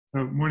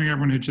Morning,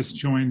 everyone who just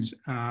joined.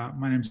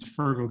 My name is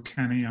Fergal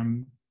Kenny.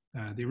 I'm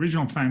the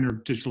original founder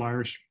of Digital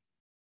Irish.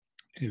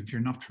 If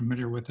you're not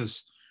familiar with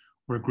us,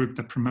 we're a group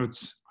that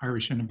promotes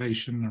Irish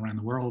innovation around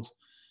the world.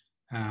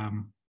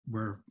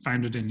 We're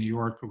founded in New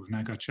York, but we've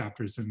now got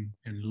chapters in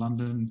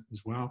London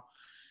as well.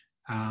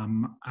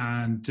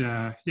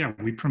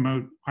 We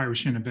promote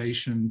Irish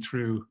innovation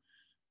through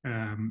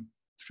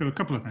a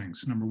couple of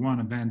things. Number one,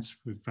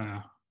 events. We've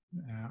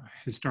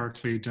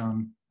historically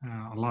done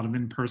a lot of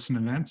in-person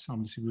events.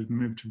 Obviously, we've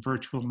moved to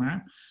virtual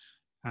now.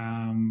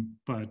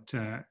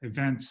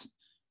 Events,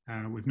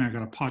 we've now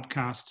got a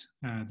podcast,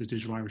 the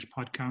Digital Irish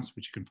Podcast,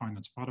 which you can find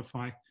on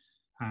Spotify,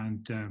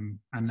 and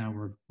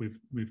now we've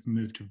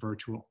moved to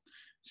virtual.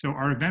 So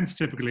our events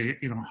typically,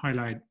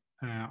 highlight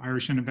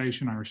Irish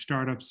innovation, Irish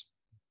startups,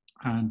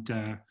 and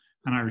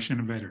Irish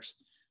innovators.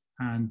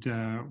 And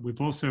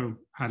we've also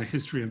had a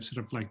history of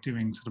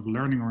doing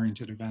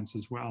learning-oriented events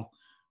as well,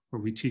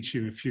 where we teach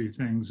you a few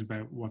things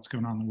about what's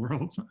going on in the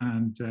world.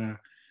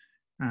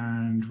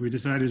 And we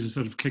decided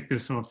to kick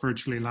this off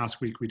virtually.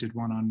 Last week we did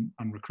one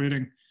on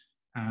recruiting,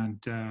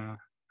 and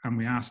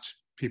we asked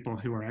people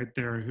who are out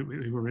there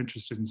who were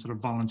interested in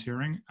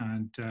volunteering.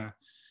 And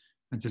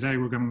today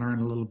we're going to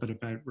learn a little bit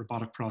about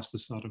robotic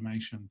process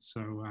automation.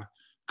 So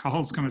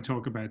Cahill's going to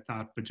talk about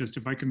that, but just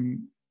if I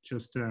can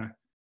just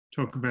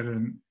talk about it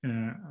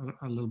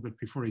a little bit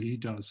before he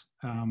does.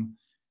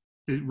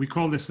 We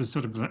call this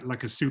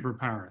like a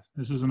superpower.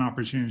 This is an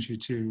opportunity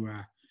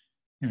to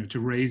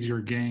raise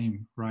your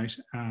game, right?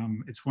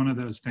 It's one of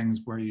those things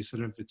where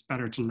it's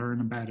better to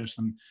learn about it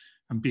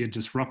and be a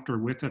disruptor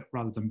with it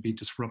rather than be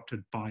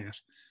disrupted by it.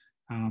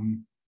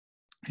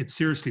 It's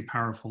seriously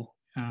powerful.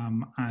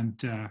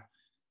 And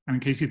in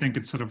case you think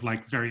it's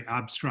very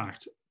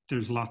abstract,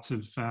 there's lots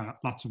of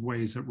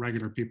ways that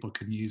regular people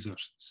can use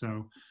it.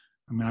 So,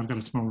 I've got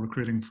a small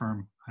recruiting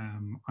firm.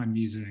 I'm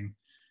using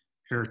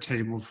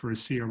Airtable for a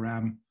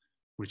CRM,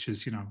 which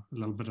is a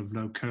little bit of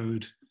low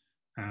code.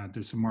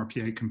 There's some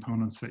RPA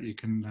components that you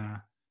can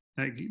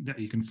that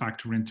you can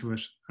factor into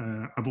it.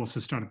 I've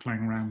also started playing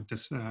around with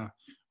this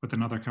with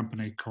another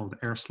company called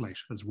AirSlate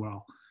as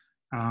well.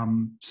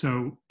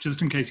 So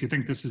just in case you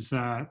think this is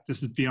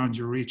beyond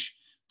your reach,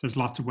 there's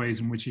lots of ways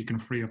in which you can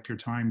free up your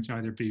time to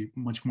either be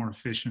much more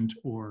efficient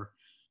or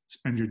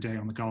spend your day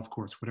on the golf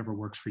course, whatever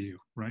works for you,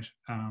 right?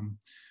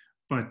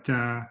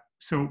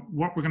 So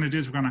what we're going to do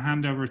is we're going to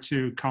hand over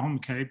to Cathal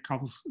McCabe.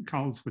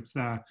 Cathal's with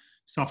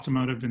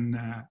Softomotive, and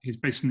he's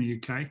based in the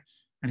UK,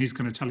 and he's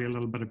going to tell you a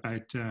little bit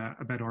about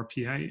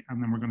RPA,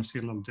 and then we're going to see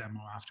a little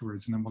demo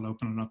afterwards, and then we'll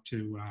open it up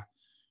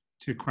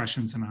to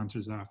questions and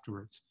answers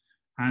afterwards.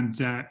 And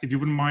if you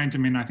wouldn't mind,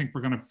 I think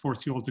we're going to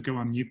force you all to go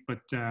on mute,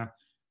 but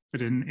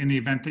in the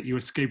event that you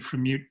escape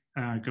from mute,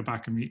 go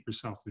back and mute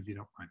yourself if you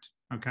don't mind.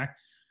 Okay,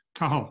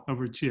 Cathal,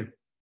 over to you.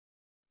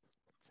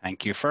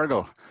 Thank you,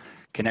 Fergal.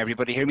 Can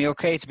everybody hear me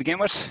okay to begin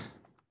with?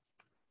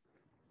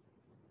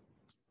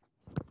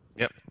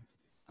 Yep.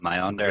 Am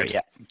I on there? Yeah,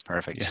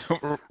 perfect.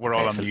 Yeah, we're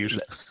all on mute.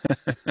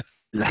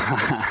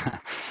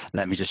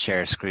 Let me just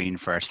share a screen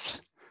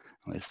first.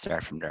 We'll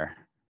start from there.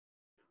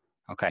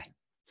 Okay,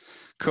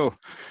 cool.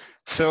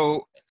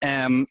 So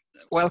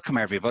welcome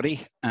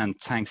everybody, and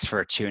thanks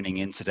for tuning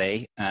in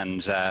today,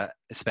 and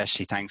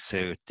especially thanks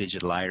to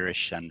Digital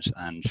Irish and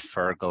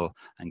Fergal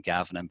and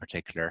Gavin in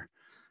particular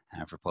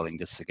for pulling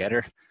this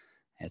together.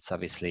 It's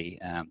obviously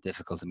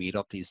difficult to meet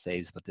up these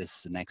days, but this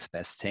is the next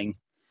best thing.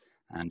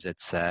 And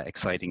it's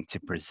exciting to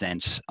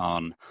present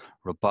on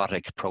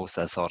Robotic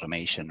Process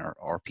Automation, or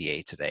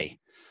RPA, today.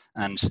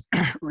 And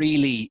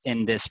really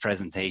in this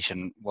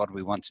presentation, what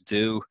we want to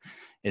do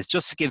is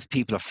just to give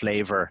people a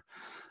flavor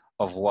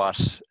of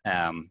what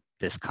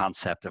this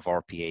concept of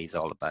RPA is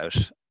all about.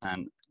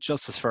 And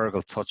just as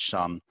Fergal touched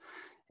on,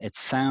 it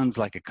sounds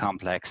like a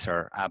complex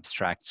or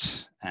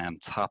abstract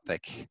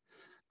topic,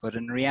 but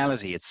in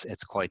reality,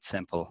 it's quite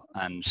simple,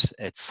 and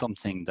it's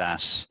something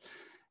that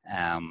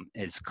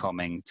is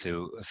coming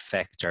to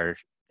affect our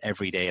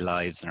everyday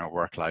lives and our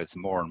work lives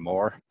more and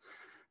more.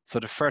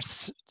 So the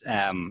first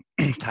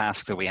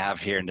task that we have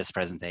here in this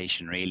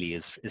presentation really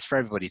is for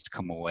everybody to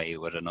come away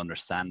with an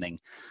understanding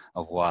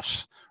of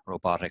what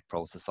robotic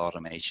process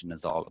automation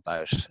is all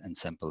about in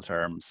simple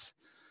terms.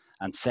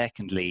 And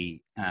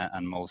secondly,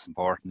 and most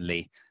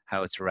importantly,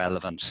 how it's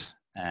relevant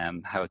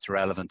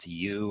to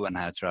you and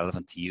how it's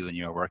relevant to you in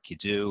your work you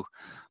do,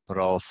 but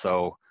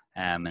also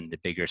in the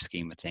bigger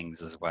scheme of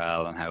things as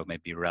well, and how it may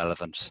be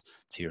relevant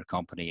to your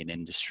company and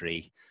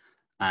industry.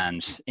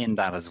 And in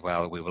that as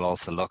well, we will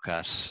also look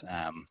at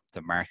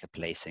the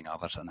marketplacing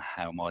of it and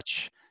how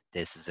much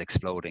this is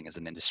exploding as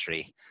an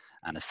industry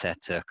and is set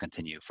to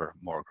continue for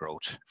more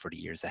growth for the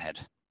years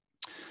ahead.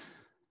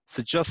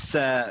 So just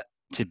to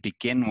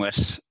begin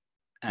with,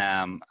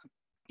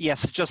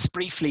 yes, just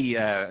briefly,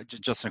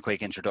 just a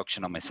quick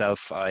introduction on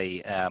myself.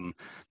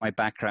 My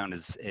background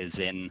is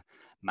in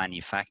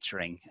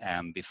manufacturing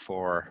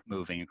before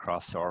moving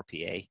across to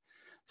RPA.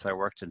 So I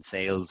worked in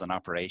sales and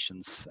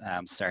operations,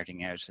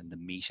 starting out in the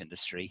meat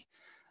industry,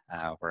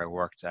 where I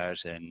worked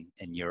out in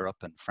Europe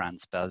and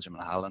France, Belgium,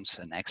 and Holland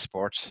in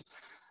export.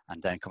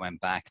 and then coming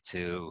back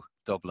to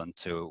Dublin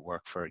to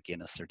work for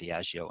Guinness or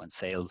Diageo in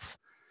sales,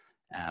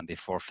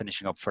 before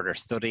finishing up further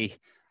study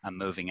and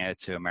moving out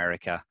to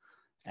America,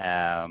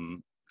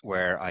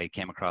 where I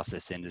came across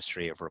this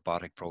industry of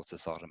robotic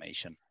process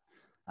automation.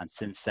 And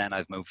since then,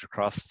 I've moved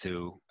across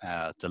to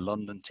the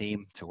London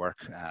team to work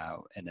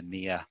in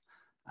EMEA.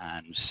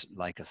 And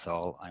like us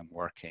all, I'm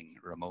working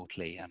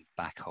remotely and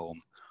back home,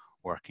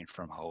 working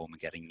from home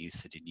and getting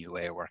used to the new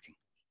way of working.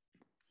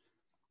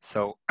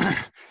 So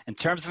in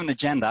terms of an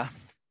agenda,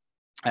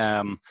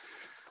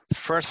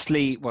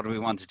 firstly, what we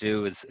want to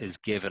do is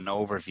give an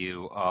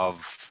overview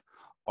of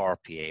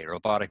RPA,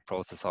 Robotic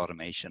Process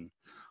Automation,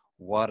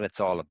 what it's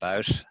all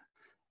about,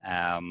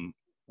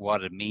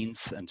 what it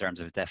means in terms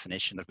of a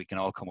definition that we can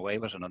all come away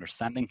with and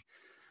understanding,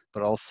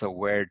 but also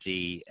where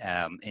the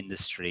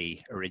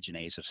industry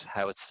originated,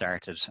 how it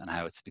started, and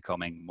how it's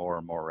becoming more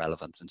and more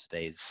relevant in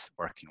today's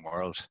working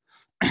world.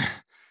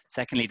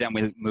 Secondly, then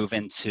we'll move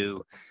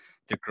into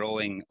the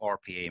growing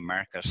RPA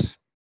market,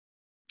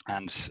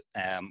 and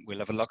we'll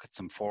have a look at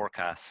some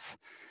forecasts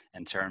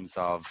in terms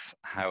of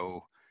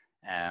how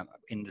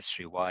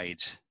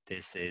industry-wide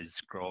this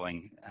is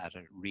growing at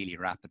a really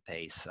rapid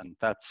pace. And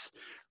that's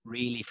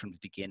really from the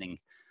beginning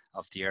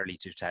of the early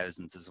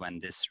 2000s is when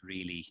this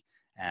really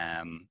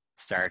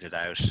started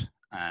out,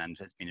 and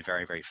has been a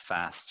very, very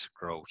fast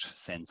growth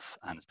since,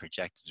 and is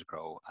projected to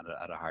grow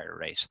at a higher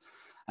rate.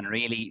 And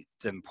really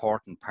the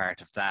important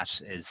part of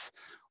that is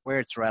where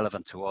it's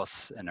relevant to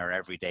us in our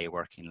everyday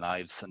working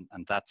lives.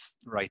 And that's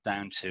right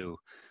down to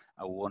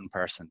a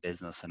one-person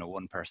business and a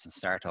one-person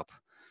startup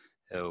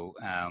who,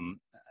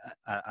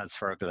 as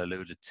Fergal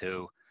alluded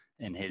to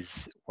in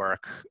his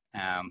work,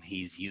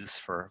 he's used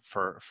for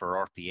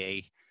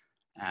RPA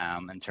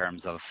in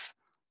terms of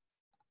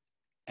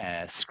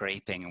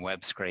scraping and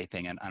web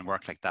scraping and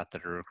work like that a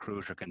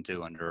recruiter can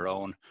do on their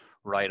own,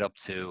 right up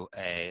to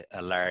a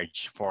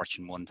large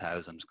Fortune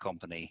 1000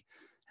 company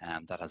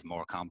that has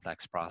more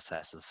complex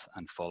processes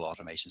and full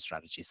automation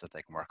strategies that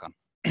they can work on.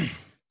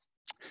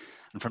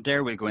 And from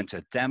there, we'll go into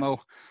a demo,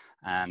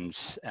 and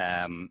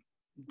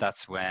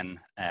that's when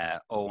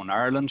Owen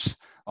Ireland,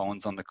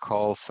 Owen's on the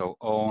call, so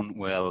Owen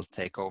will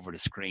take over the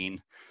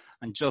screen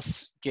and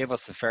just give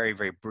us a very,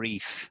 very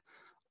brief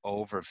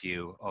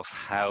overview of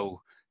how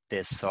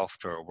this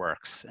software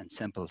works in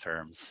simple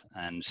terms.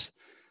 And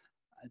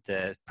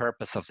the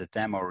purpose of the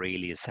demo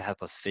really is to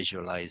help us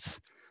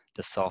visualize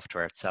the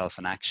software itself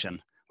in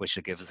action, which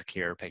will give us a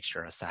clearer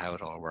picture as to how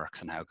it all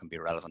works and how it can be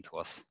relevant to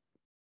us.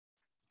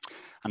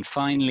 And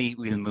finally,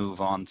 we'll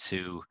move on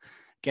to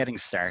getting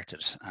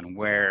started and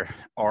where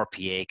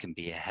RPA can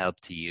be a help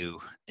to you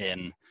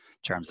in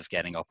terms of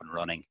getting up and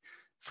running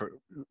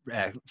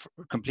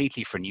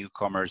completely for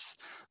newcomers,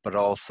 but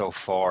also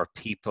for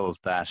people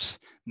that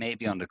may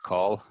be on the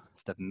call,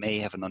 that may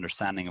have an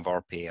understanding of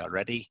RPA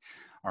already,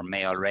 or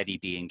may already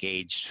be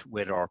engaged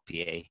with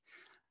RPA.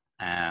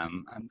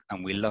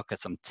 And we look at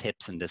some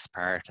tips in this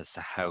part as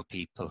to how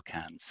people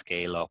can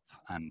scale up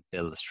and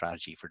build a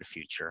strategy for the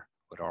future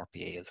with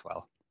RPA as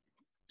well.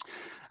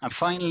 And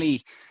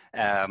finally,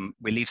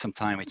 we leave some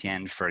time at the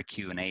end for a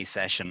Q&A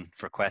session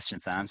for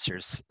questions and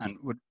answers, and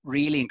would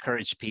really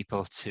encourage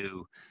people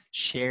to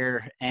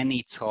share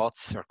any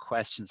thoughts or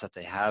questions that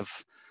they have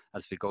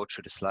as we go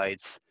through the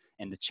slides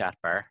in the chat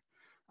bar.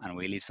 And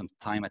we leave some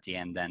time at the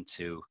end then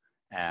to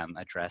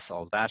address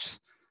all that.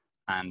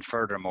 And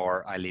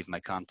furthermore, I leave my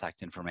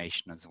contact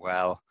information as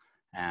well.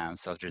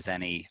 So if there's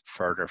any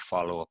further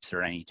follow-ups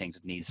or anything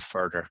that needs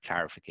further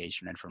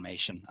clarification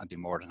information, I'd be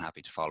more than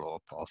happy to follow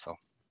up also.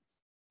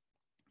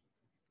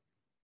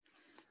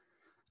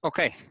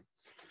 Okay,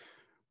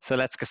 so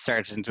let's get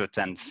started into it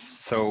then.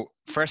 So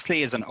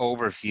firstly is an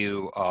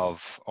overview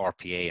of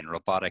RPA and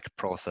Robotic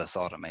Process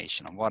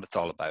Automation and what it's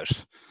all about.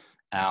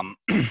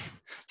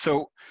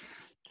 So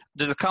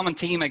there's a common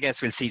theme, I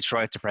guess, we'll see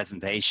throughout the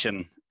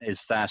presentation,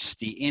 is that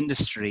the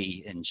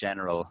industry in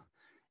general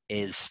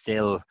is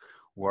still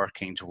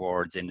working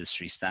towards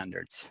industry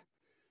standards.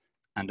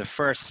 And the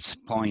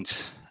first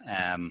point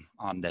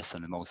on this,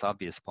 and the most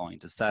obvious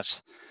point, is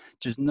that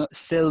there's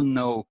still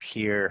no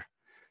clear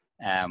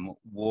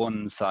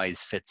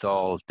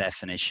one-size-fits-all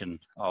definition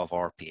of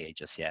RPA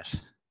just yet.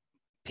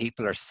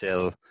 People are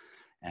still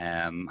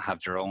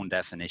have their own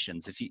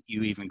definitions. If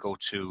you even go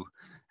to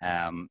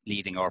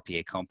leading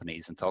RPA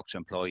companies and talk to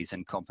employees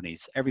in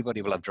companies,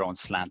 everybody will have their own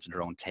slant and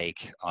their own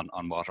take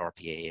on what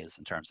RPA is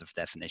in terms of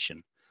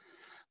definition.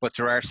 But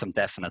there are some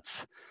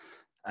definites,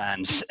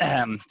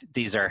 and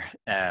these are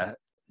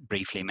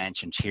briefly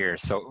mentioned here.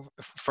 So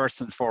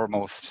first and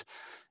foremost,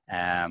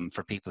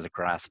 for people to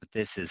grasp, but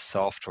this is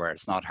software,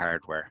 it's not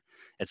hardware.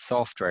 It's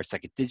software, it's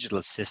like a digital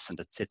assistant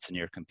that sits in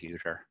your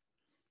computer.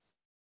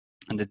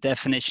 And the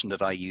definition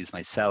that I use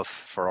myself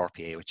for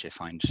RPA, which I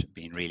find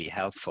being really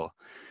helpful,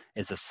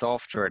 is a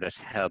software that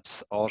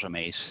helps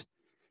automate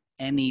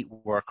any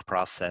work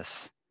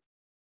process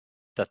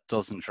that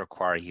doesn't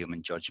require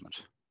human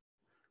judgment.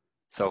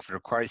 So if it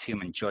requires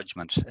human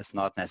judgment, it's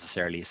not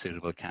necessarily a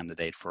suitable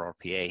candidate for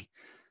RPA.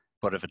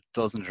 But if it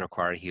doesn't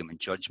require human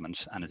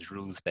judgment and is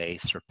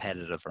rules-based,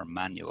 repetitive, or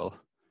manual,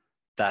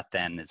 that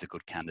then is a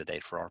good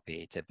candidate for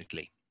RPA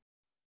typically.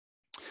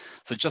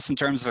 So just in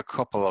terms of a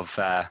couple of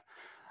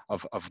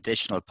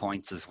additional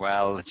points as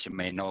well that you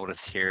may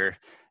notice here,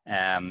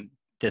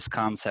 this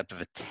concept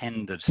of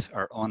attended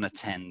or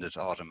unattended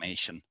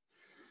automation.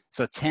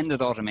 So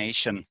attended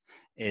automation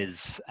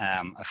is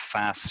a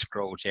fast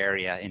growth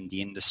area in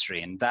the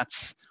industry, and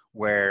that's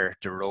where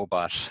the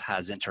robot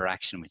has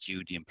interaction with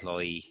you, the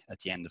employee, at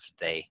the end of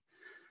the day.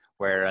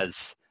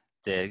 Whereas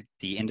the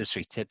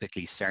industry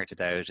typically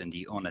started out in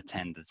the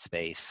unattended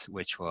space,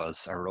 which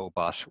was a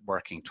robot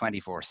working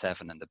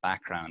 24/7 in the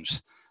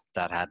background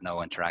that had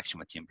no interaction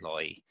with the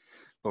employee.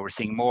 But we're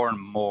seeing more and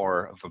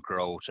more of a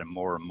growth and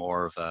more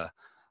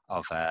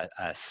of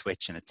a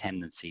switch and a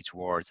tendency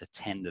towards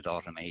attended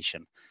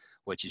automation,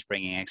 which is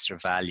bringing extra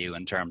value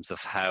in terms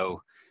of how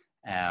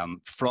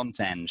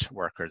front-end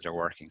workers are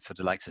working. So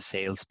the likes of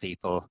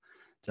salespeople,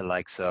 the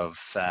likes of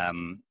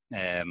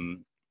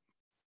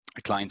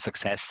client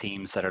success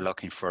teams that are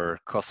looking for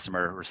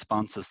customer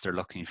responses, they're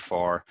looking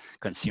for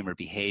consumer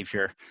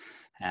behavior.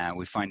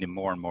 We find in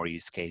more and more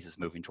use cases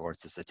moving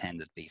towards this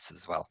attended piece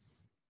as well.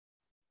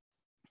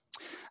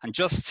 And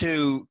just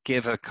to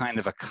give a kind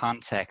of a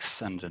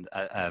context and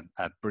a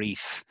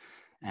brief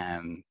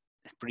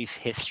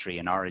history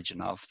and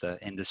origin of the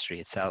industry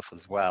itself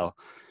as well.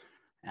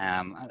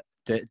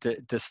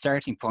 The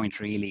starting point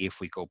really, if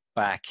we go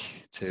back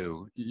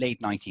to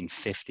late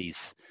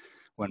 1950s,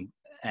 when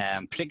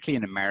particularly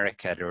in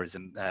America, there was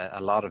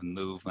a lot of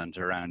movement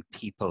around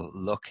people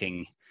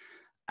looking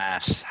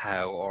at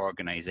how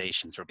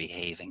organizations were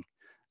behaving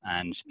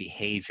and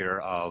behavior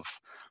of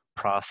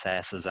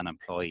processes and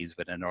employees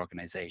within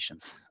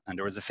organizations. And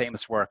there was a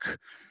famous work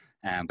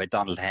by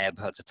Donald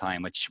Hebb at the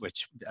time, which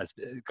has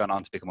gone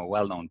on to become a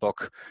well-known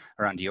book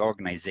around the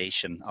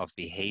organization of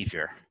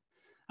behavior.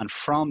 And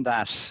from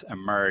that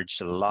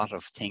emerged a lot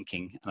of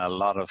thinking and a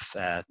lot of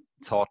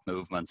thought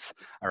movements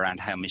around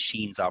how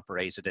machines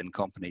operated in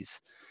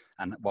companies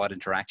and what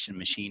interaction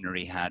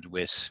machinery had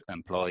with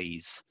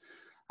employees.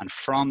 And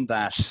from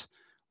that,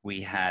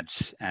 we had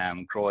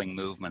growing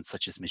movements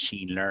such as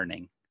machine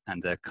learning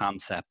and the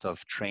concept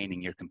of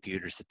training your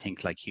computers to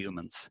think like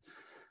humans,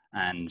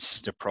 and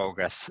the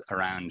progress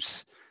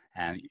around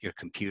your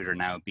computer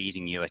now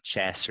beating you at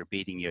chess or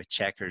beating you at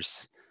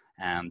checkers,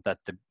 that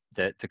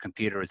the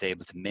computer was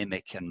able to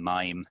mimic and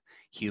mime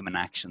human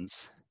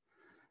actions.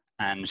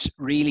 And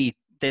really,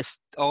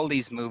 all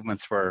these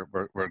movements were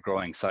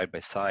growing side by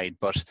side,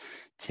 but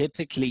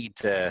typically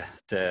the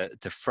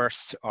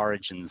first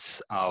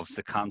origins of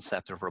the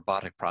concept of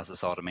robotic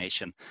process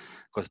automation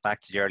goes back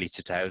to the early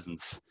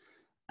 2000s.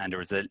 And there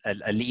was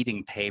a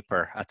leading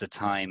paper at the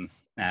time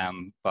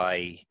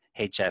by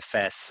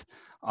HFS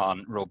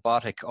on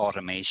robotic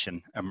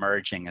automation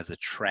emerging as a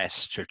threat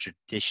to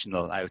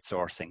traditional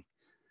outsourcing.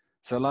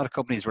 So a lot of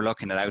companies were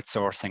looking at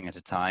outsourcing at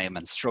the time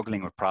and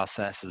struggling with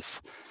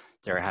processes.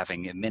 They're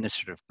having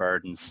administrative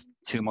burdens,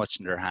 too much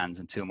in their hands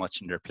and too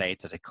much in their plate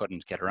that they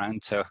couldn't get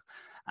around to,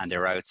 and they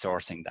were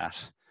outsourcing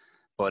that.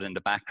 But in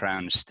the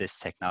background, this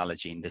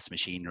technology and this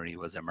machinery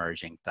was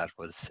emerging that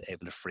was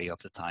able to free up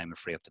the time and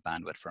free up the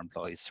bandwidth for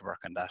employees to work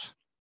on that.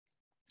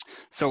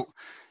 So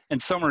in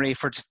summary,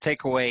 for to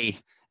take away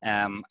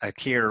a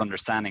clear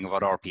understanding of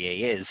what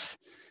RPA is,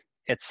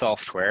 it's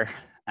software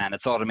and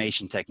it's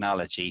automation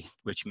technology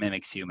which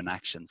mimics human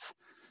actions.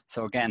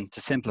 So again,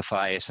 to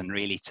simplify it and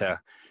really to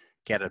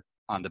get it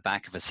on the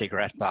back of a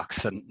cigarette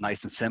box and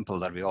nice and simple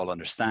that we all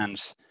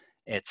understand,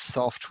 it's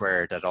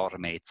software that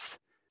automates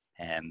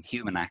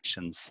human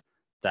actions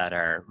that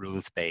are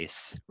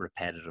rules-based,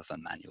 repetitive,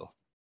 and manual.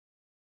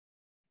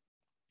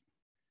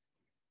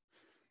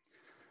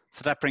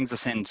 So that brings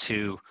us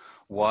into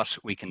what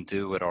we can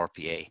do with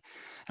RPA.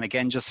 And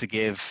again, just to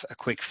give a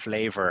quick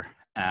flavor,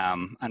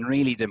 and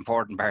really the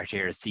important part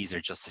here is these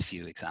are just a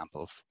few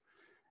examples.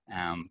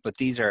 But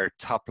these are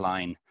top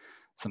line,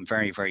 some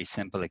very, very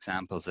simple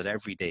examples that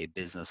everyday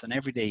business and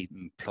everyday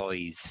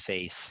employees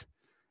face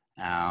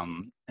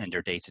in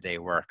their day-to-day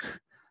work.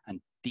 And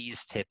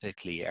these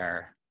typically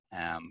are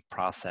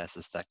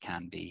processes that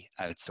can be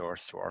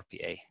outsourced to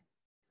RPA.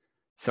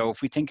 So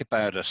if we think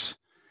about it,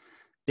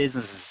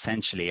 businesses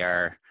essentially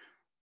are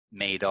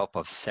made up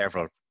of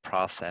several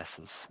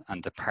processes,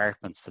 and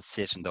departments that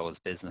sit in those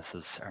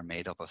businesses are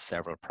made up of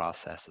several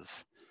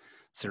processes.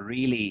 So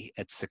really,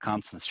 it's the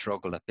constant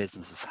struggle that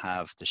businesses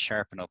have to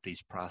sharpen up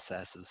these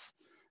processes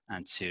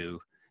and to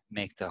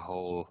make the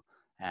whole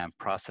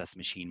process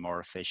machine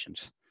more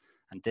efficient.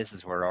 And this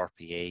is where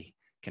RPA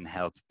can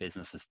help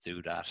businesses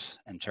do that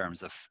in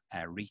terms of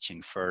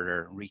reaching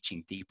further,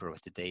 reaching deeper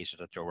with the data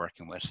that they're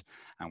working with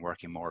and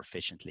working more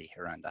efficiently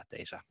around that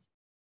data.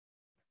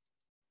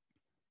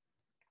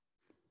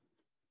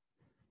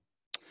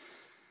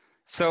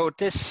 So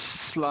this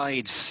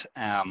slide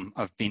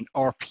of being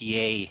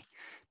RPA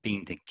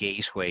being the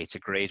gateway to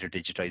greater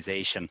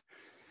digitization.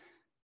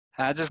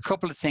 There's a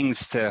couple of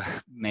things to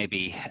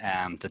maybe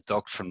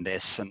deduct from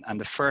this. And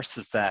the first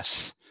is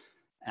that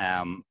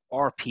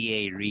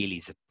RPA really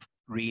is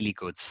really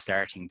good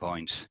starting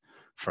point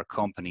for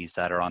companies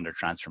that are on their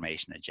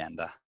transformation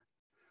agenda.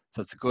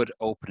 So it's a good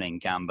opening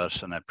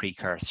gambit and a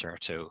precursor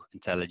to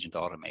intelligent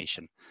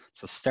automation.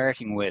 So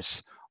starting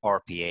with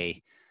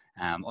RPA,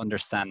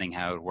 understanding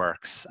how it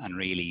works and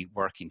really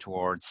working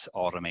towards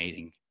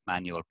automating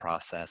manual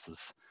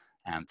processes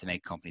to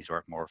make companies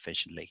work more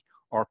efficiently.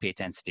 RPA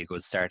tends to be a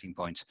good starting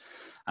point.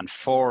 And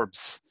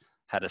Forbes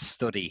had a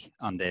study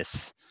on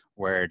this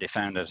where they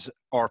found that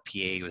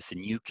RPA was the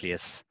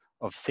nucleus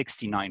of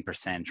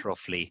 69%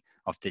 roughly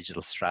of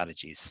digital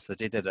strategies. So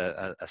they did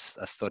a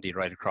study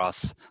right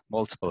across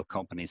multiple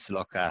companies to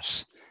look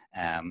at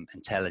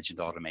intelligent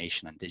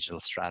automation and digital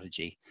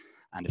strategy,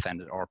 and they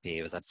found that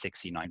RPA was at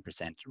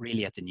 69%,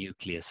 really at the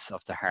nucleus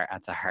of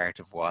at the heart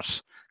of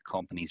what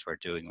companies were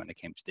doing when it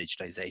came to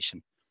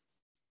digitalization.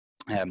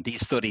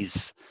 These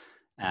studies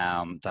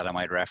that I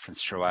might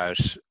reference throughout,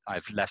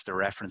 I've left a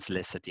reference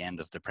list at the end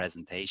of the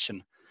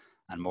presentation.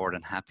 I'm more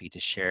than happy to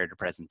share the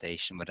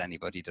presentation with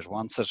anybody that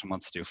wants it and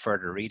wants to do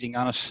further reading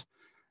on it.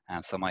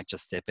 So I might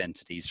just dip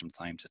into these from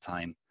time to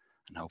time,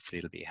 and hopefully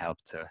it'll be a help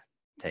to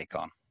take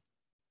on.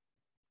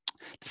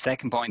 The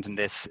second point in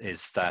this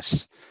is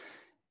that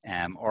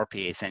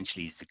RPA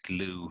essentially is the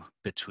glue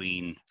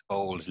between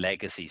old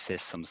legacy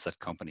systems that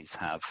companies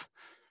have,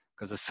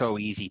 because it's so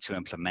easy to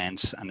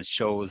implement and it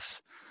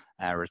shows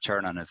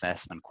return on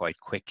investment quite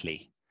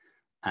quickly.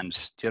 And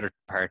the other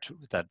part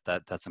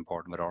that's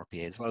important with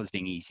RPA, as well as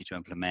being easy to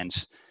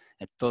implement,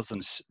 it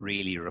doesn't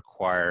really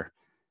require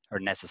or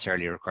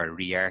necessarily require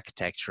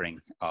re-architecturing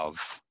of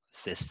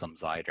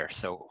systems either.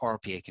 So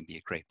RPA can be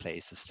a great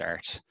place to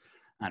start.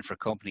 And for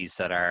companies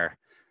that are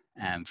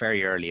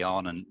very early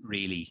on and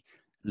really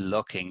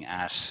looking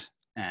at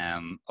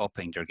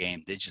upping their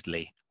game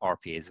digitally,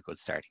 RPA is a good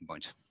starting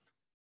point.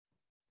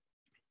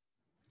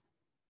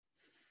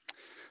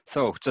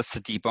 So just to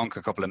debunk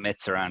a couple of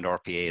myths around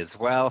RPA as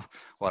well,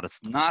 what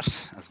it's not,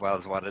 as well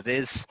as what it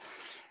is.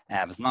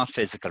 It's not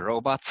physical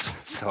robots,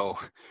 so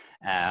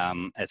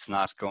it's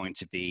not going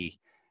to be,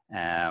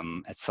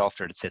 it's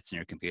software that sits on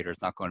your computer.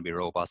 It's not going to be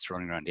robots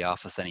running around the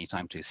office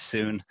anytime too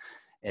soon.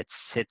 It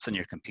sits on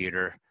your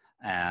computer,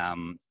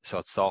 so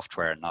it's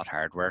software, not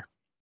hardware.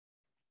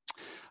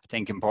 I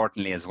think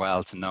importantly as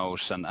well to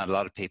note, and a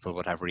lot of people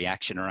would have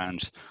reaction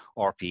around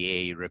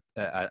RPA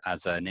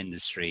as an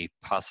industry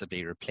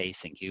possibly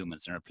replacing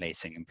humans and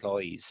replacing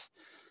employees.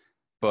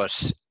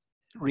 But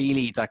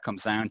really that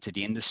comes down to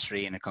the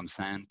industry, and it comes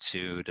down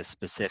to the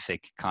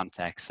specific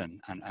context and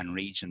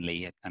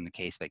regionally on a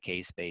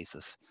case-by-case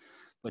basis.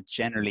 But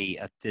generally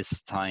at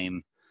this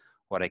time,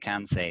 what I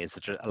can say is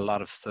that a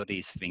lot of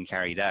studies have been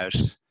carried out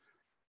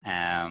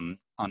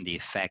on the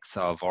effects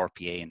of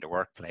RPA in the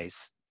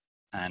workplace.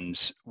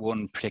 And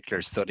one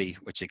particular study,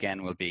 which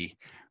again will be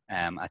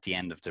at the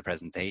end of the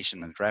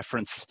presentation and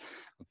reference,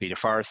 would be the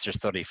Forrester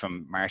study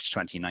from March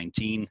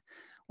 2019,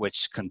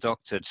 which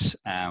conducted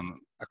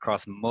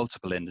across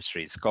multiple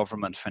industries,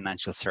 government,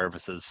 financial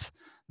services,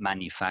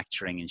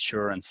 manufacturing,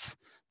 insurance,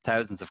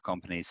 thousands of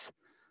companies.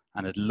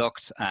 And it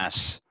looked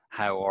at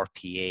how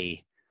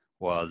RPA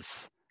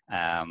was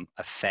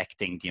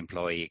affecting the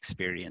employee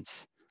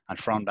experience. And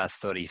from that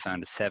study,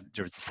 found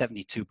there was a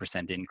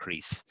 72%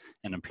 increase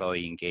in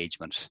employee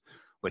engagement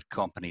with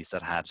companies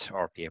that had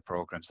RPA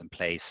programs in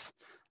place.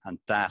 And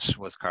that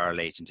was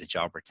correlating to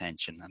job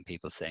retention and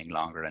people staying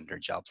longer in their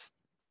jobs.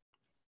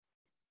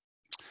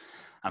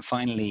 And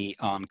finally,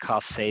 on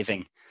cost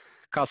saving.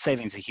 Cost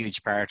saving is a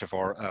huge part of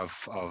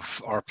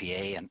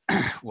RPA, and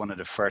one of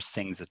the first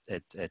things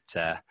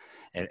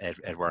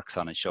it works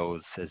on and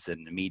shows is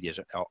an immediate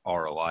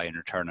ROI and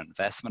return on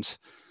investment.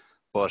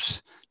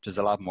 But there's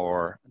a lot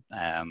more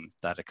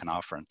that it can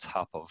offer on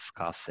top of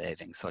cost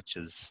saving, such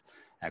as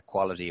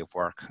quality of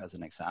work, as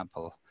an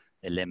example,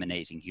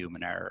 eliminating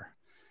human error,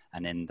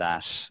 and in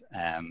that,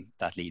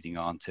 that leading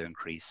on to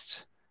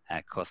increased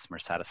customer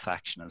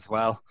satisfaction as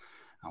well.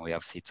 And we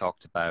obviously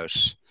talked about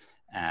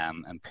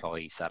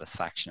employee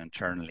satisfaction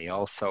internally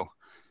also,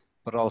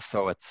 but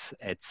also it's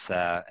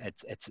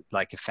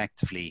like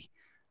effectively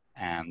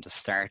the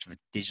start of a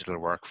digital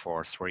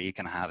workforce where you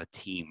can have a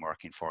team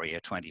working for you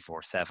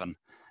 24/7,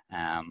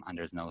 and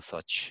there's no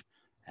such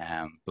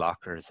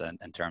blockers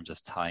in terms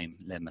of time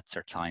limits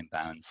or time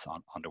bounds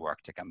on the work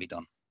that can be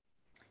done.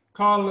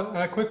 Carl,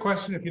 a quick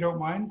question if you don't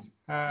mind.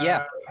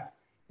 Yeah.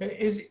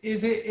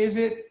 Is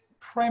it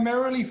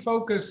primarily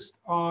focused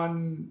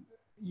on,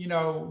 you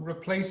know,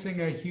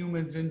 replacing a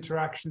human's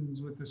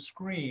interactions with the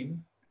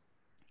screen,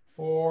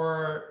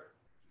 or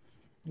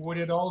would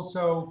it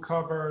also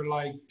cover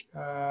like,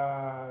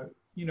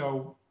 you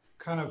know,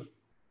 kind of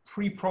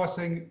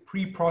pre-processing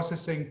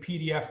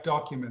PDF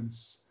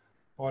documents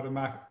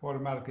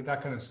automatically,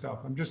 that kind of stuff?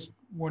 I'm just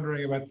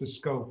wondering about the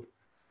scope.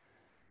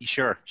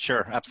 Sure,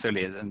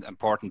 absolutely. It's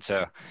important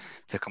to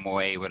come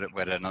away with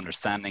an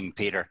understanding,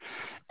 Peter.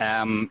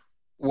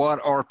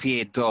 What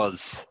RPA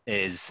does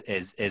is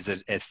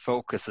it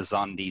focuses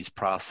on these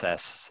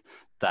processes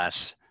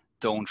that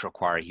don't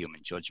require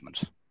human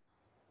judgment.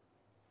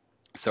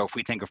 So if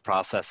we think of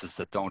processes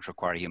that don't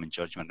require human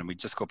judgment, and we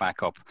just go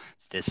back up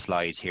to this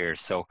slide here.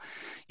 So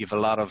you have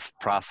a lot of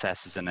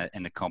processes in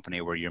a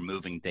company where you're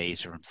moving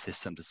data from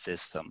system to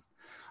system,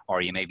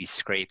 or you may be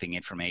scraping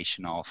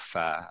information off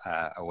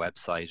a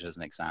website as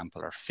an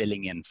example, or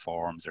filling in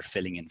forms or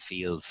filling in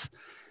fields.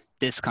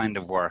 This kind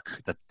of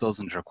work that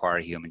doesn't require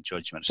human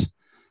judgment,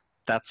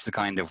 that's the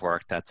kind of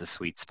work that's a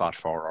sweet spot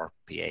for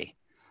RPA.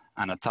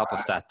 And on top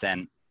of that,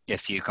 then,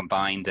 if you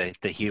combine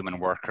the human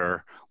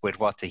worker with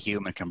what the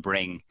human can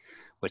bring,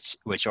 which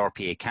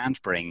RPA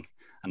can't bring,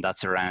 and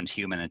that's around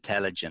human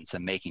intelligence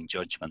and making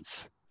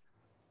judgments,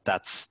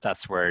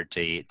 that's where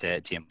the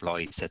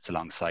employee sits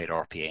alongside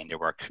RPA and they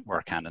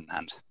work hand in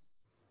hand.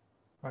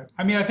 Right.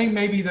 I mean, I think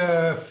maybe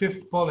the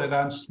fifth bullet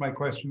answers my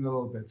question a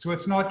little bit. So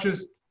it's not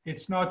just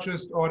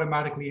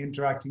automatically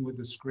interacting with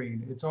the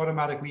screen. It's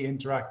automatically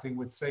interacting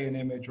with, say, an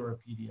image or a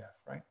PDF,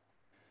 right?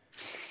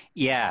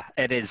 Yeah,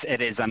 it is.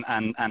 It is.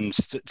 And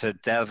to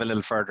delve a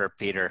little further,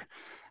 Peter,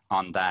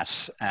 on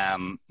that,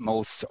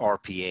 most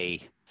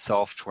RPA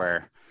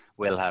software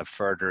will have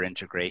further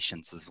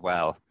integrations as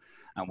well.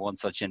 And one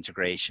such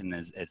integration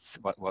is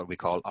what we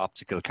call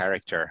optical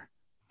character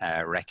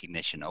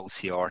recognition,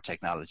 OCR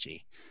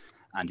technology.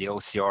 And the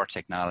OCR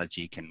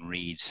technology can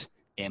read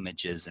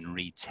images and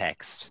read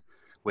text,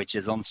 which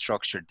is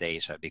unstructured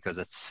data because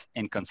it's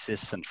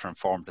inconsistent from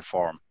form to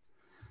form.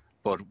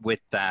 But with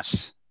that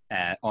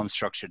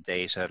unstructured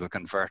data, it'll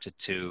convert it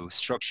to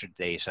structured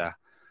data,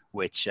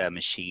 which a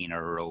machine or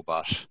a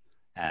robot,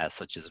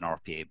 such as an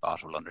RPA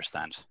bot, will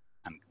understand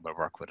and will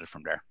work with it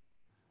from there.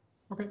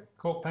 Okay,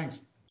 cool, thanks.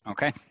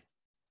 Okay.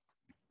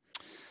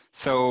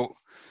 So,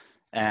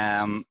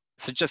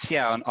 so just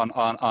on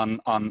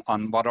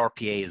what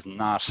RPA is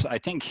not, I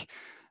think,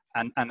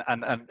 and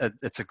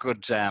it's a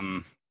good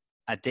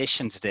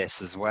addition to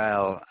this as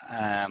well.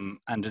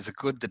 And there's a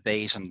good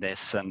debate on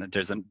this, and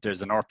there's an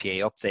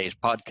RPA update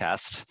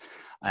podcast,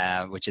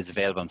 which is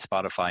available on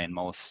Spotify, and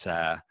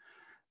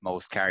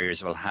most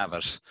carriers will have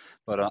it.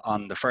 But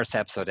on the first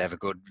episode, they have a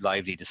good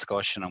lively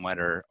discussion on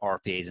whether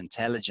RPA is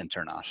intelligent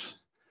or not.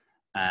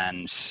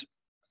 And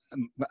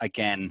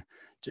again,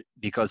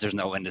 because there's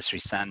no industry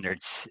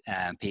standards,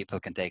 people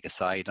can take a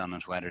side on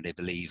it, whether they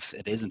believe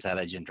it is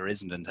intelligent or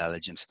isn't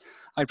intelligent.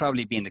 I'd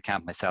probably be in the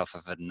camp myself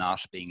of it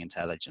not being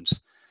intelligent.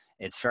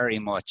 It's very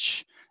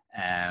much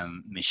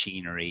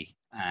machinery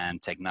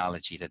and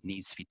technology that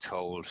needs to be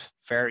told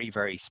very,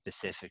 very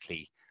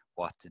specifically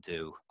what to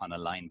do on a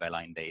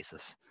line-by-line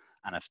basis.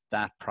 And if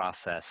that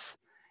process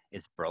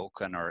is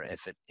broken, or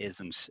if it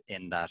isn't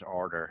in that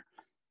order,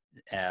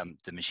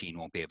 the machine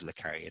won't be able to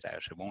carry it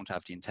out. It won't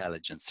have the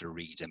intelligence to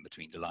read in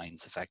between the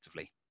lines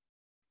effectively.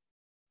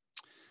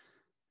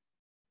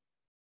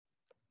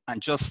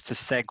 And just to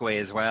segue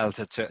as well,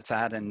 to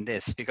add in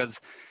this, because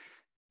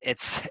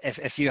it's,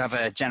 if you have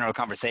a general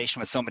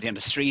conversation with somebody on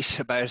the street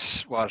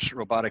about what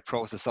robotic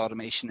process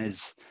automation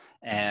is,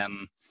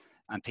 and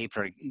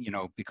people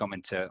are,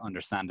 becoming to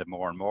understand it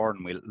more and more,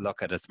 and we'll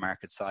look at its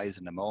market size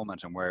in a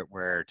moment and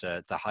where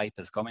the hype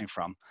is coming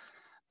from.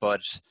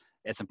 But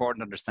it's important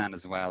to understand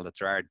as well that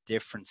there are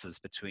differences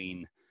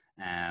between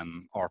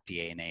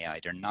RPA and AI.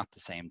 They're not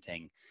the same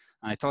thing.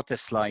 And I thought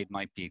this slide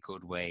might be a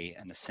good way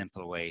and a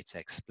simple way to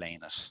explain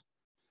it,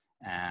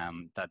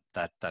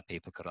 that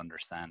people could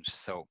understand.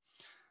 So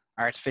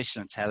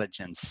artificial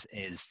intelligence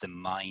is the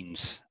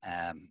mind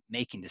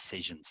making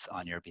decisions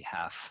on your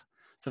behalf.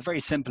 So a very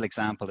simple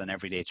example in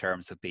everyday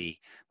terms would be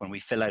when we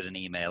fill out an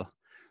email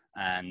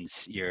and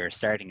you're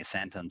starting a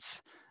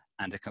sentence,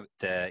 and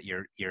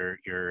your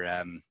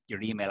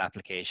email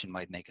application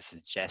might make a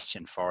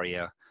suggestion for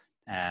you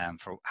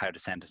for how the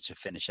sentence should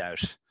finish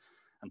out.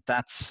 And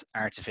that's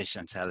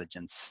artificial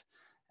intelligence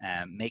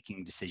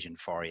making a decision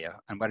for you.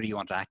 And whether you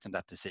want to act on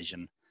that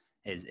decision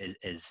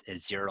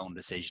is your own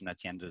decision at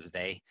the end of the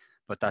day.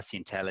 But that's the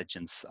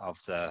intelligence of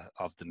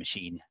the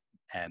machine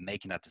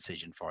making that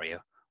decision for you.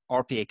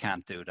 RPA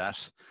can't do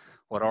that.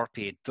 What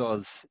RPA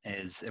does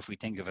is, if we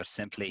think of it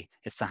simply,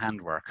 it's the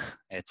handwork.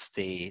 It's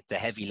the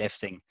heavy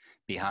lifting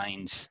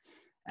behind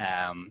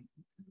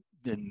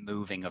the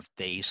moving of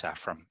data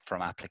from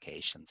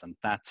applications. And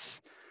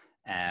that's,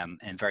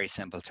 in very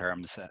simple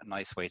terms, a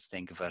nice way to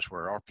think of it,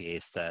 where RPA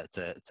is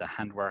the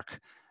handwork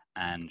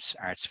and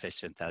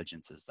artificial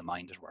intelligence is the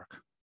mind at work.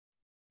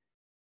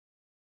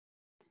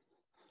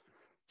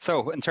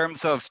 So in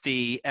terms of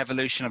the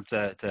evolution of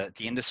the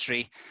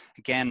industry,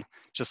 again,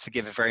 just to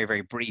give a very,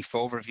 very brief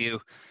overview,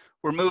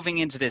 we're moving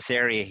into this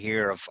area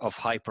here of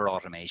hyper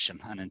automation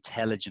and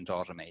intelligent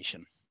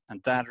automation.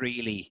 And that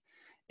really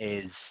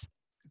is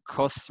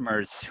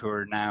customers who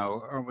are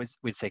now, or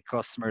we'd say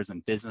customers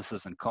and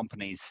businesses and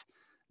companies,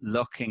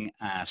 looking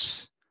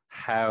at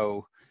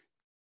how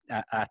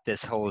at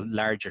this whole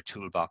larger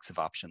toolbox of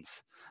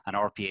options, and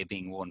RPA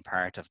being one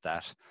part of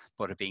that,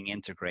 but it being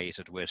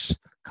integrated with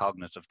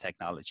cognitive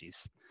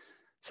technologies.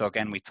 So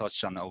again, we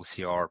touched on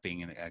OCR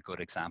being a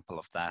good example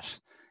of that.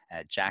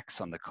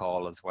 Jack's on the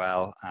call as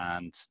well,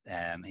 and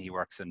he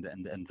works in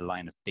the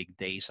line of big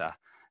data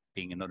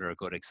being another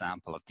good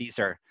example of. These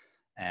are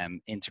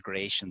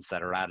integrations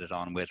that are added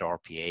on with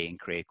RPA and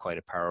create quite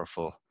a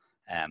powerful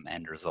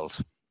end result.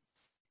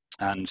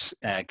 And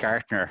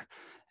Gartner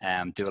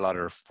do a lot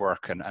of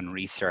work and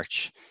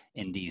research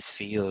in these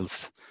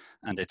fields,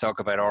 and they talk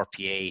about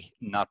RPA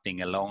not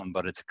being alone,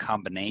 but it's a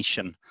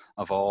combination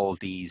of all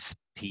these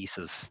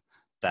pieces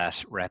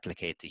that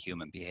replicate the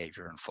human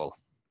behavior in full.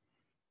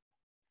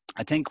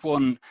 I think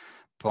one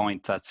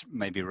point that's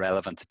maybe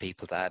relevant to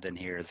people to add in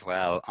here as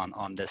well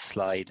on this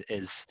slide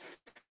is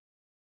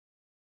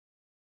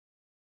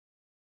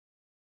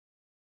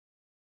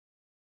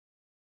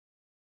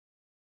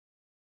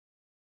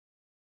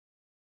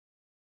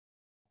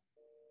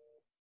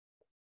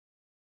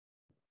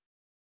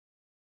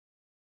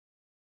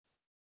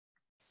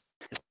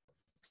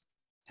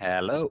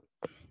hello.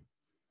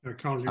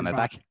 Am I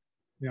back?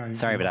 Yeah.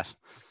 Sorry about that.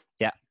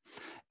 Yeah.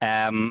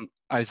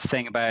 I was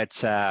saying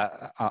about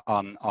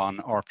on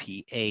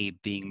RPA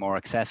being more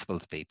accessible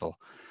to people.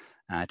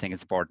 I think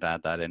it's important to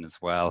add that in as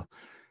well.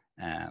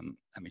 Let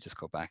me just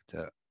go back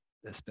to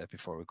this bit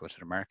before we go to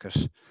the market.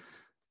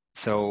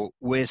 So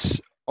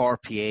with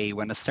RPA,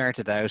 when it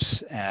started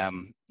out,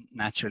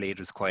 naturally it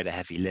was quite a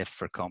heavy lift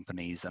for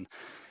companies, and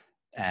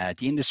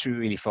the industry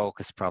really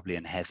focused probably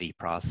on heavy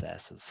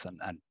processes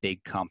and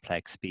big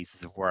complex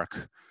pieces of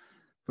work.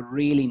 But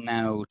really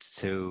now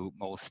to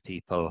most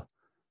people,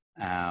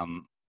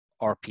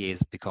 RPA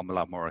has become a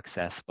lot more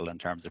accessible in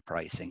terms of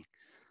pricing,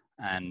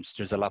 and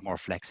there's a lot more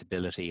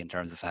flexibility in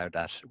terms of how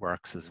that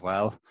works as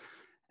well.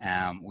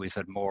 We've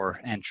had more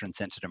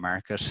entrants into the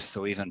market,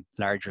 so even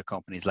larger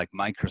companies like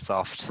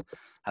Microsoft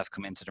have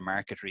come into the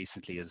market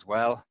recently as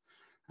well,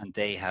 and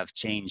they have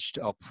changed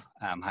up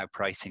how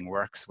pricing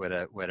works with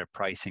a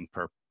pricing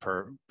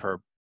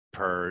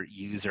per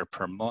user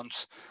per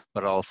month,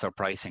 but also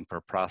pricing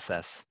per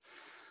process.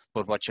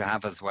 But what you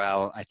have as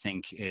well, I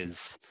think,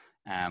 is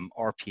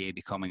RPA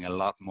becoming a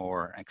lot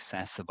more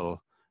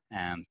accessible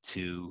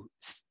to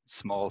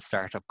small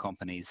startup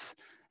companies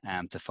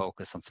to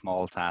focus on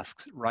small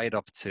tasks right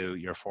up to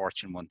your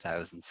Fortune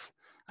 1000s.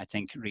 I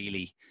think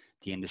really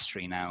the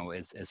industry now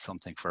is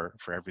something for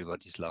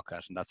everybody to look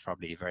at, and that's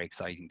probably a very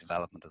exciting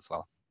development as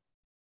well.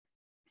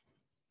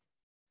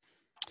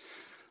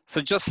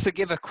 So just to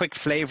give a quick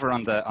flavor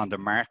on the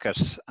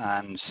market,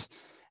 and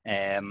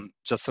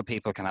just so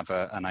people can have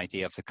an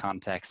idea of the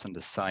context and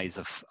the size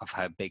of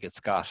how big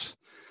it's got.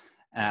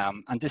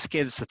 And this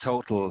gives the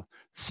total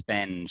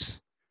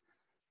spend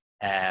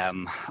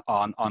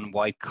on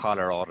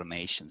white-collar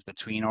automations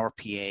between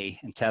RPA,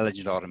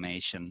 intelligent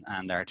automation,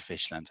 and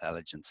artificial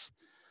intelligence.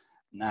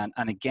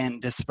 And again,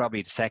 this is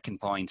probably the second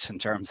point in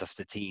terms of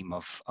the theme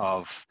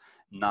of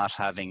not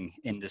having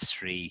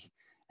industry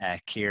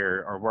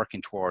clear or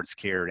working towards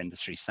clear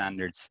industry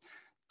standards.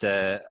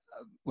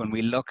 When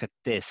we look at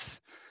this,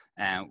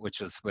 which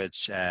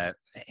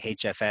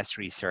HFS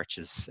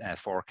Research's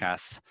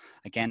forecasts,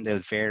 again, they'll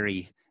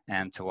vary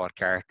to what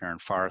Gartner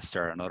and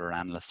Forrester and other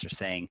analysts are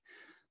saying.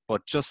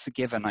 But just to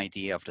give an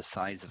idea of the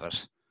size of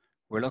it,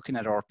 we're looking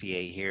at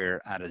RPA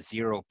here at a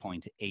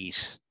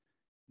 0.8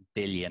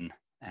 billion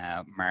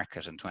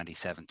market in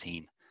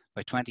 2017.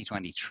 By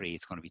 2023,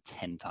 it's going to be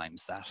 10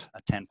 times that,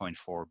 at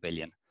 10.4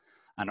 billion.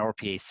 And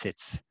RPA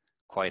sits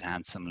quite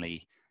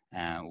handsomely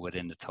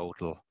within the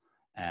total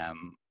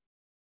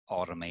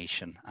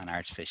automation and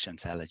artificial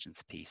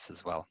intelligence piece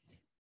as well.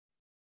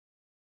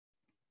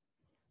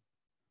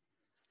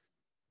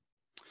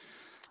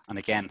 And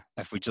again,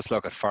 if we just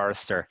look at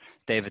Forrester,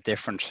 they have a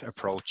different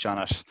approach on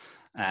it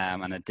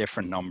and a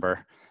different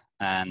number.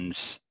 And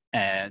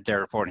they're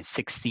reporting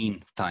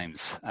 16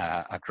 times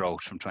a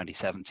growth from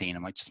 2017. I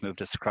might just move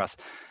this across.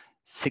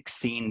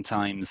 16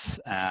 times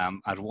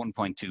at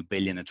 1.2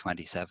 billion in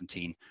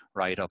 2017,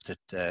 right up to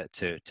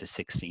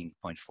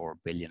 16.4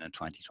 billion in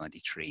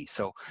 2023.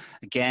 So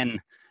again,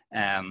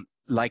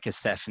 like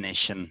its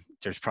definition,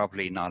 there's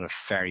probably not a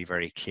very,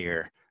 very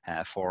clear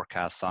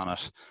forecast on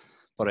it.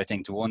 But I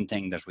think the one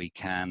thing that we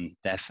can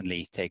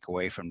definitely take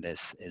away from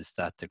this is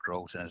that the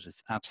growth in it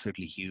is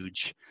absolutely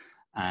huge,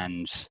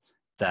 and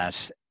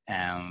that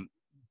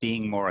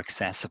being more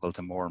accessible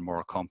to more and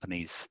more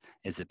companies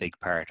is a big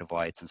part of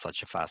why it's in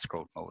such a fast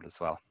growth mode as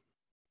well.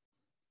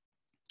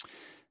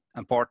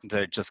 Important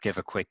to just give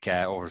a quick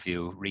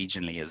overview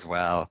regionally as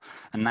well.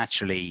 And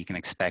naturally, you can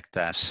expect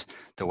that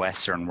the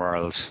Western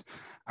world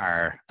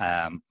are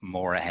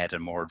more ahead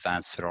and more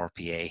advanced with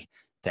RPA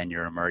than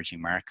your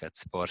emerging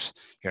markets, but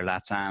your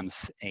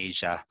LATAMs,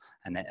 Asia,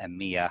 and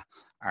EMEA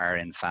are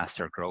in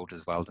faster growth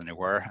as well than they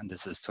were. And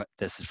this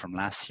is from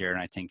last year,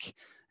 and I think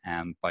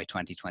by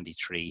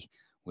 2023,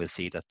 we'll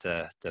see that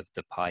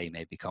the pie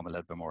may become a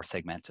little bit more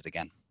segmented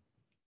again.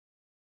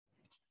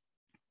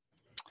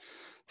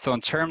 So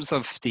in terms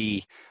of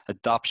the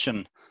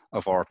adoption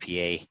of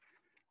RPA,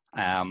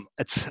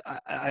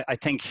 I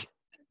think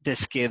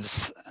this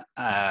gives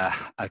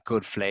a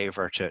good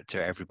flavor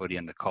to everybody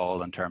in the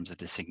call in terms of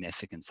the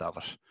significance of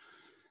it.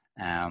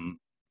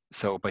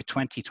 So by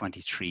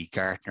 2023,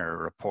 Gartner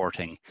are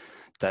reporting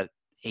that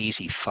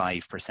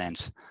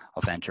 85%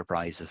 of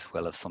enterprises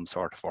will have some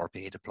sort of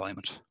RPA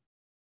deployment.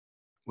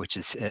 which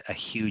is a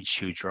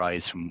huge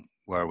rise from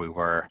where we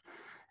were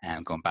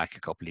going back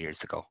a couple of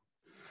years ago.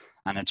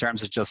 And in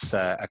terms of just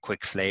a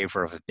quick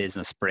flavor of a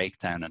business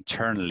breakdown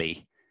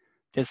internally,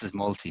 this is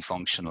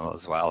multifunctional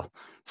as well.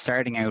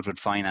 Starting out with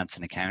finance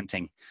and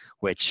accounting,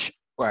 which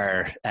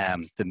were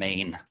the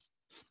main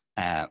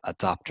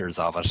adopters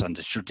of it and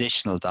the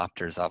traditional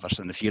adopters of it.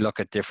 And if you look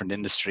at different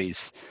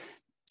industries,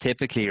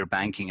 typically your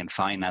banking and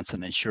finance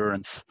and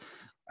insurance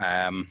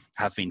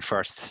have been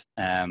first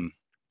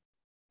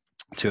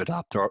to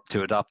adopt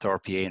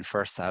RPA and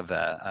first have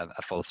a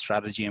full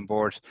strategy on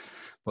board,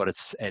 but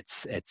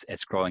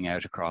it's growing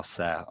out across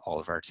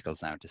all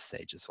verticals now at this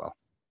stage as well.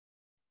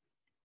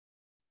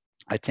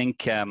 I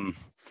think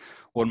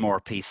one more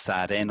piece to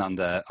add in on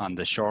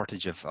the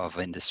shortage of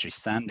industry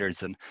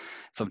standards, and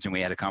something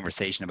we had a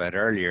conversation about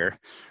earlier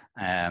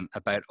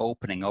about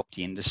opening up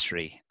the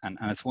industry, and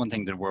it's one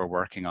thing that we're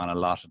working on a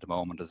lot at the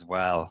moment as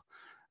well,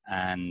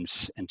 and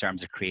in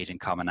terms of creating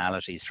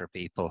commonalities for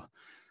people.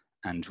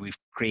 And we've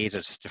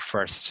created the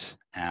first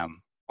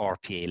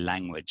RPA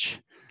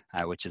language,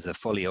 which is a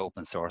fully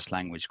open source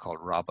language called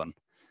Robin.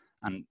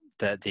 And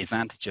the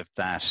advantage of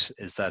that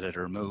is that it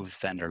removes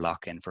vendor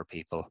lock-in for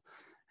people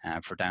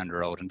for down the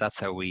road. And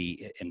that's how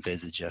we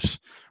envisage it,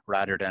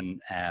 rather than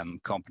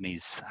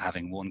companies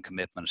having one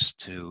commitment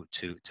to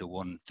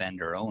one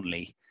vendor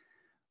only.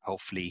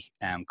 Hopefully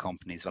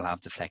companies will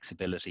have the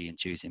flexibility in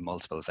choosing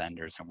multiple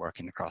vendors and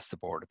working across the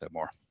board a bit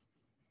more.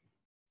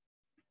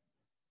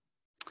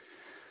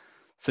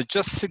 So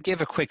just to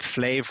give a quick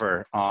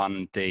flavor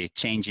on the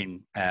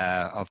changing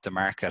of the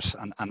market,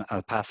 and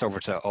I'll pass over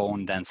to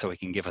Owen then so he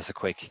can give us a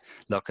quick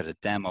look at a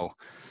demo.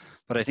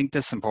 But I think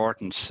this is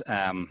important,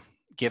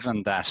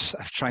 given that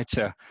I've tried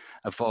to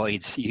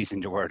avoid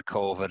using the word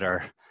COVID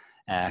or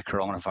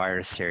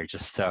coronavirus here,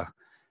 just to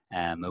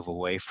move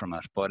away from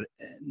it. But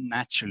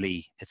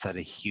naturally, it's had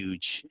a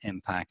huge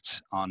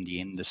impact on the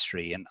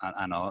industry and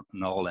on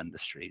all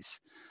industries.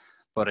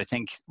 But I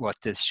think what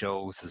this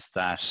shows is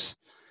that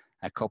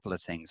a couple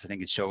of things. I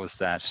think it shows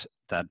that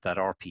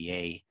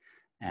RPA,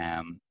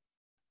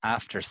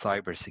 after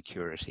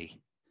cybersecurity,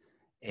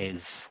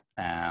 is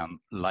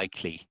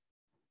likely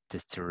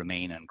to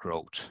remain in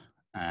growth,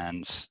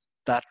 and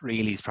that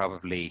really is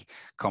probably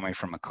coming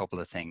from a couple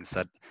of things.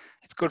 That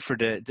it's good for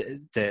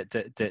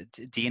the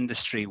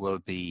industry will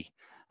be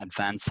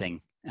advancing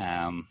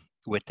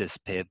with this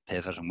pivot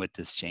and with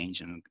this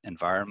change in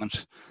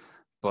environment.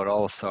 But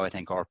also, I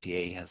think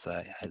RPA has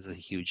a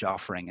huge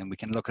offering, and we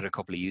can look at a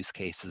couple of use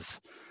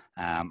cases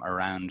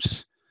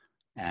around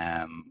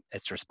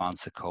its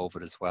response to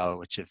COVID as well,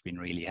 which have been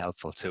really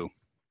helpful too.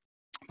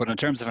 But in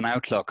terms of an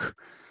outlook,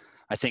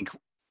 I think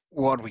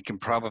what we can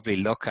probably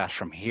look at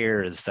from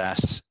here is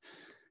that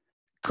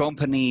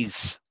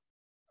companies,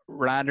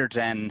 rather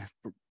than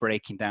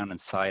breaking down in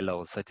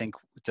silos, I think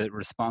the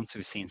response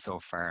we've seen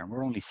so far, and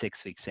we're only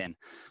 6 weeks in,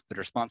 but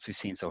the response we've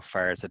seen so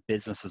far is that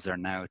businesses are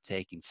now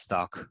taking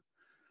stock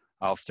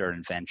of their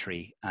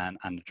inventory, and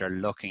they're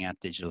looking at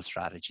digital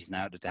strategies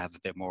now that they have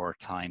a bit more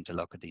time to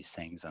look at these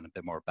things and a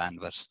bit more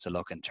bandwidth to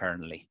look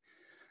internally.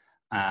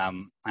 I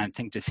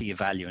think to see a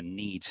value and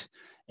need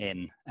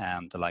in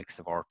the likes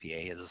of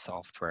RPA as a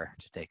software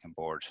to take on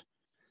board.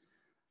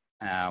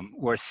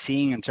 We're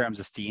seeing in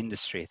terms of the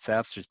industry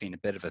itself, there's been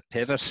a bit of a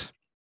pivot.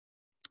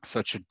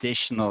 So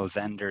traditional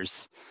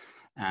vendors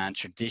and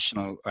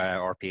traditional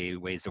RPA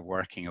ways of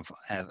working of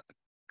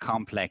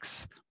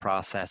complex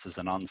processes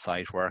and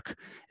on-site work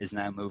is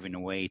now moving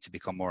away to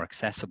become more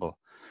accessible.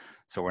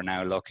 So we're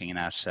now looking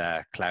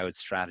at cloud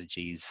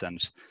strategies and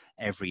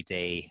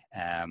everyday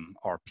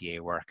RPA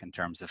work in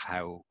terms of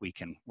how we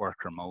can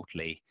work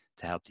remotely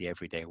to help the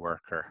everyday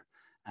worker.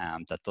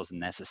 That doesn't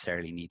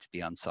necessarily need to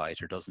be on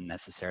site or doesn't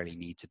necessarily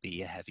need to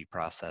be a heavy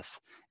process.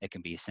 It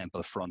can be a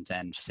simple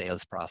front-end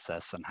sales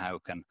process, and how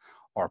can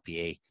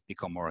RPA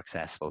become more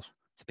accessible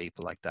to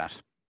people like that.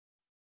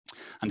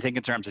 And I think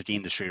in terms of the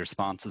industry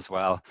response as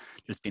well,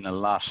 there's been a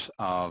lot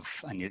of,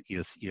 and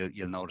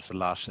you'll notice a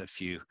lot if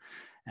you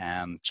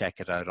check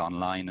it out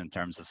online in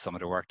terms of some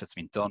of the work that's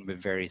been done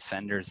with various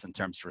vendors in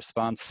terms of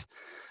response.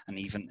 And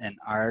even in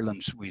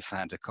Ireland, we've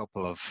had a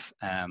couple of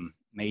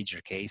major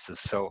cases.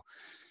 So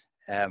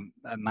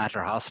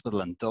Mater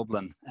Hospital in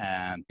Dublin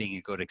being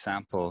a good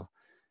example.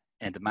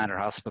 In the Mater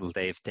Hospital,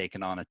 they've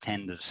taken on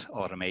attended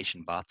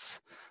automation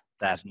bots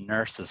that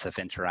nurses have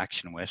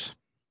interaction with.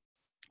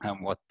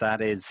 And what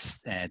that is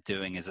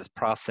doing is it's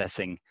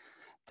processing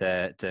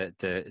the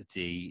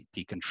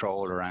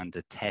control around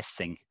the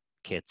testing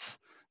kits,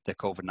 the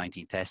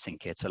COVID-19 testing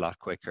kits, a lot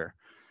quicker.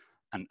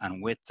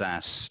 And with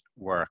that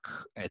work,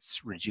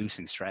 it's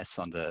reducing stress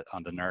on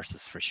the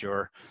nurses for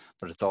sure,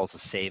 but it's also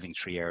saving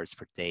 3 hours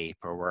per day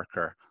per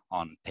worker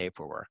on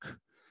paperwork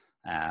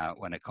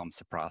when it comes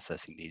to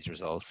processing these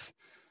results.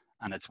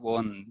 And it's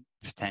one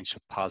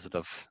potential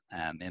positive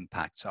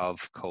impact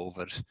of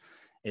COVID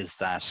is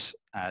that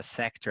a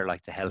sector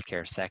like the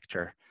healthcare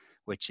sector,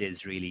 which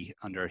is really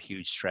under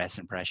huge stress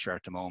and pressure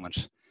at the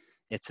moment,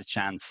 it's a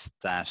chance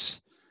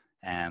that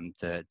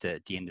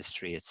the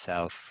industry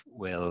itself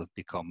will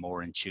become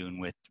more in tune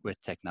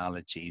with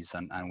technologies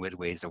and with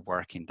ways of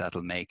working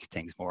that'll make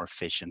things more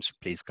efficient,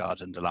 please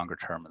God, in the longer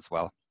term as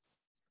well.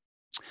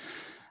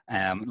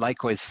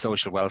 Likewise,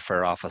 Social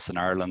Welfare Office in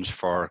Ireland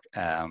for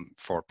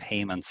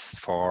payments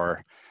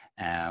for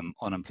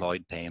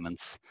unemployed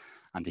payments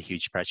and the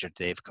huge pressure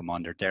they've come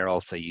under. They're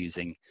also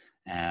using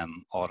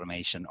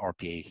automation,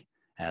 RPA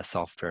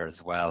software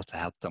as well to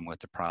help them with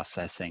the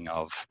processing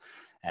of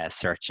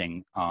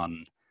searching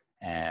on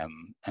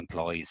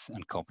employees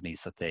and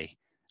companies that they,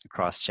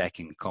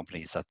 cross-checking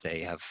companies that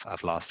they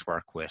have lost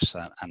work with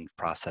and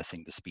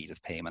processing the speed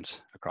of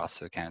payment across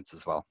the accounts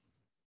as well.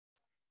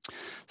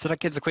 So that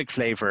gives a quick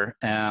flavour.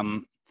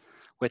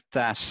 With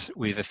that,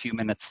 we have a few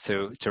minutes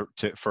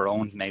for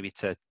Owen maybe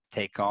to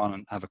take on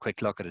and have a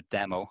quick look at a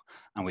demo,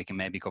 and we can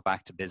maybe go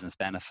back to business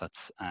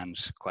benefits and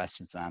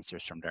questions and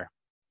answers from there.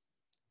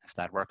 If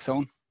that works,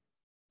 Owen.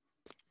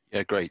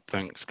 Yeah, great.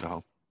 Thanks,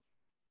 Carl.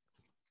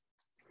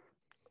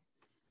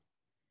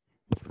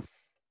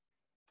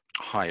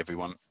 Hi,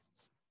 everyone.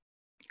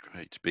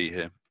 Great to be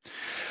here.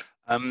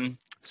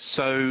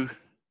 So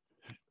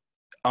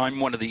I'm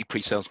one of the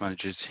pre-sales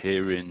managers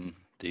here in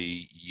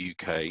the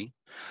UK,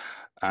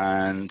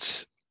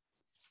 and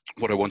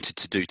what I wanted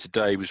to do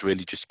today was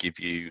really just give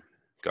you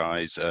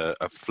guys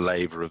a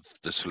flavour of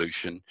the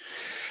solution.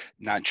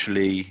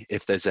 Naturally,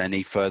 if there's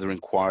any further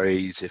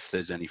inquiries, if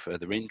there's any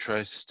further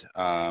interest,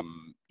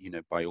 you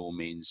know, by all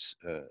means,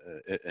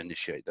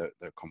 initiate the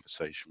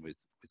conversation with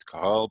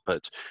Cathal,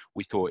 but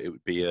we thought it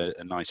would be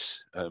a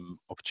nice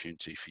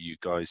opportunity for you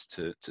guys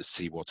to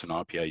see what an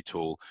RPA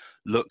tool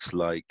looks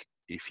like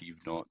if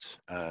you've not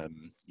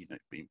you know,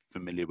 been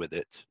familiar with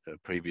it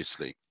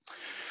previously.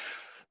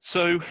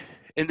 So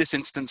in this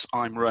instance,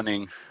 I'm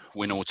running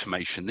Win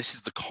Automation. This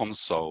is the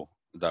console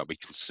that we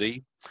can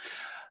see.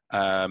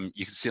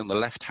 You can see on the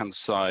left-hand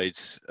side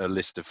a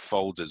list of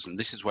folders, and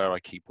this is where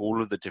I keep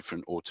all of the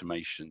different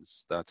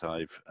automations that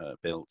I've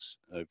built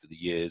over the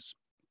years.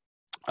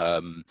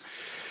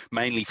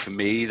 Mainly for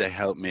me, they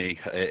help me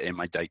in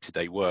my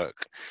day-to-day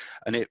work.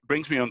 And it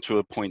brings me on to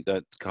a point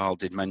that Carl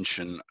did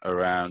mention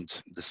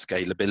around the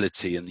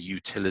scalability and the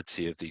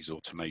utility of these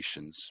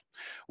automations.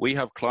 We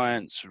have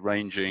clients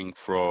ranging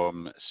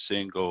from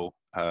single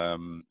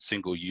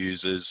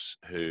users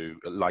who,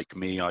 like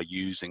me, are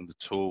using the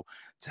tool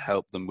to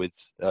help them with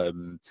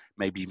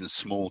maybe even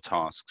small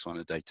tasks on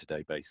a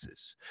day-to-day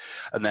basis.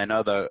 And then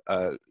other,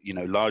 you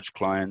know, large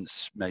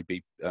clients,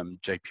 maybe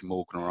JP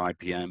Morgan or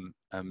IBM,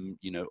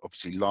 you know,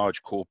 obviously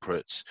large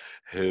corporates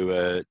who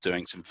are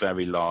doing some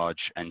very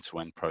large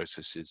end-to-end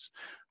processes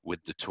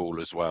with the tool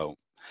as well.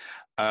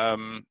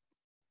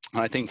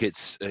 I think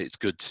it's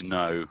good to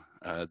know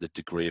the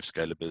degree of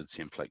scalability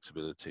and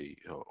flexibility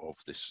of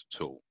this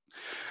tool.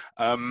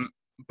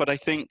 But I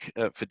think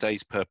for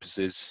today's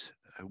purposes,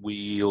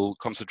 we'll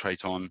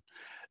concentrate on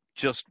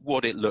just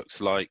what it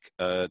looks like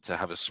to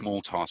have a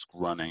small task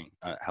running,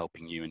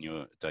 helping you in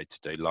your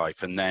day-to-day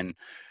life, and then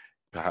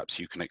perhaps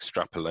you can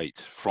extrapolate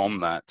from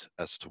that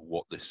as to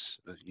what this,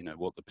 you know,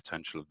 what the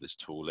potential of this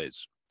tool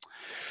is.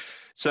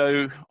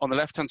 So on the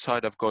left-hand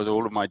side, I've got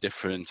all of my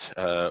different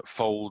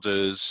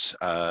folders,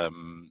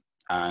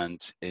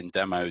 and in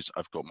demos,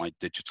 I've got my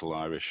Digital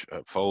Irish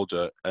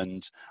folder,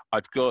 and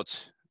I've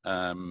got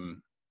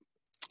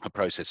a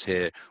process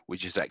here,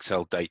 which is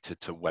Excel data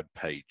to web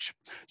page.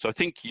 So I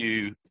think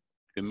you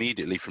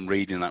immediately from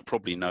reading that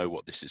probably know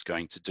what this is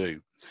going to do.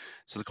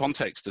 So the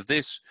context of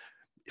this,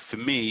 for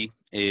me,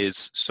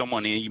 is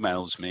someone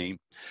emails me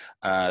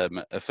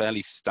a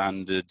fairly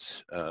standard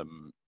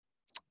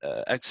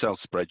Excel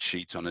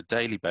spreadsheet on a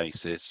daily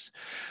basis,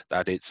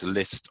 that it's a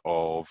list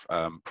of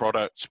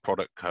products,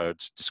 product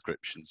codes,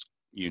 descriptions,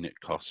 unit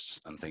costs,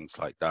 and things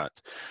like that.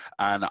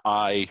 And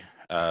I,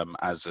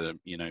 as a,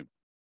 you know,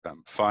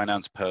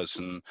 finance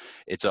person,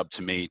 it's up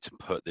to me to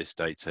put this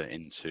data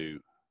into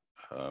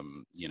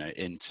you know,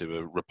 into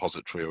a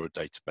repository or a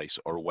database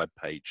or a web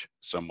page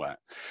somewhere.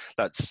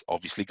 That's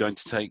obviously going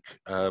to take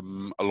a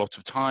lot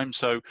of time,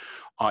 so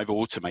I've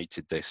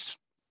automated this.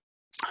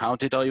 How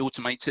did I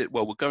automate it?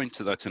 Well, we'll go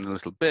into that in a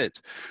little bit,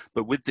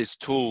 but with this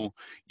tool,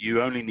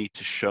 you only need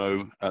to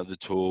show the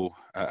tool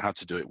how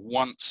to do it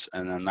once,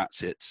 and then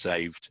that's it,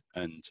 saved,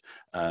 and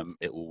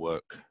it will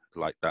work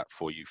like that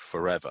for you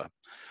forever.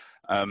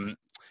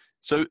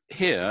 So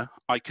here,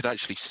 I could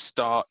actually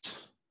start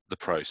the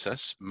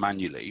process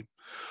manually,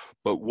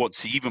 but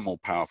what's even more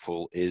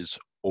powerful is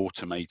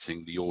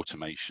automating the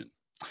automation.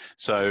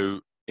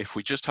 So if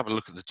we just have a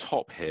look at the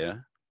top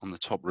here, on the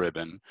top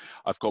ribbon,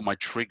 I've got my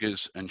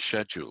triggers and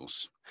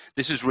schedules.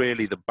 This is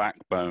really the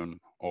backbone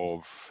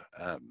of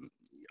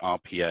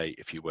RPA,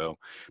 if you will,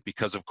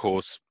 because of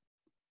course,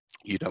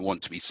 you don't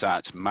want to be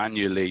sat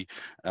manually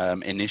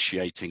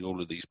initiating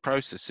all of these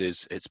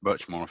processes. It's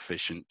much more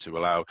efficient to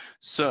allow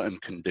certain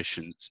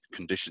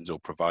conditions or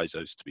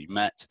provisos to be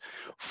met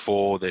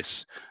for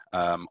this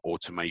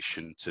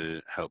automation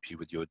to help you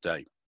with your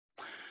day.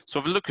 So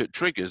if I look at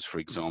triggers, for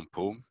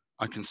example,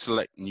 I can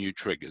select new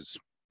triggers.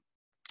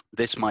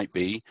 This might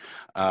be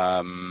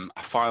a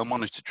file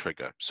monitor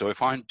trigger. So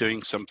if I'm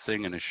doing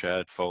something in a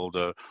shared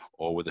folder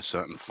or with a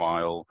certain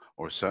file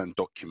or a certain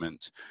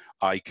document,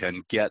 I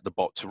can get the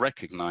bot to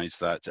recognize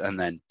that and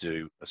then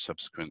do a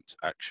subsequent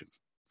action.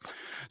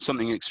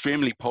 Something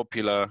extremely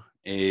popular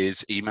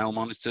is email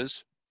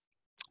monitors.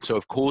 So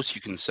of course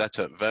you can set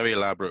up very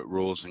elaborate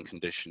rules and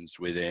conditions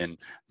within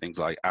things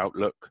like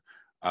Outlook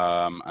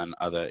and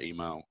other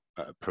email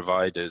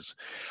providers,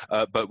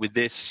 but with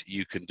this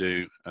you can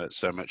do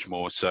so much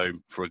more. So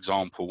for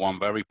example, one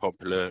very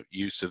popular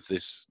use of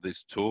this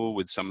tool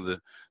with some of the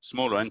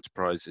smaller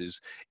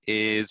enterprises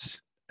is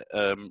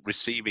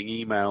receiving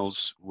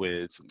emails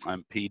with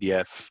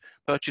PDF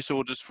purchase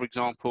orders, for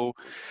example.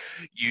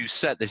 You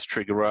set this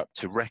trigger up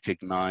to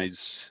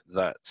recognize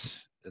that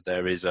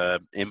there is an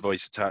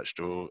invoice attached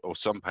or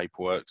some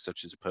paperwork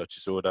such as a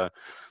purchase order,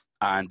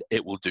 and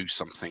it will do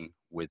something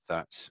with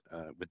that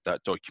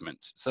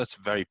document. So that's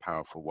a very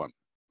powerful one.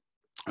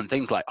 And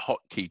things like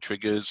hotkey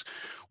triggers,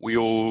 we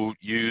all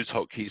use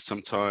hotkeys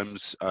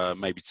sometimes,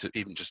 maybe to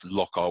even just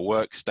lock our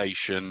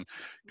workstation.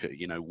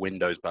 You know,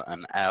 Windows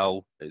button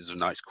L is a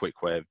nice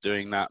quick way of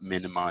doing that.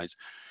 Minimize.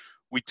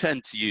 We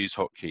tend to use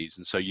hotkeys,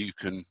 and so you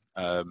can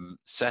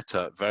set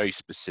up very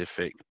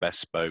specific,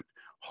 bespoke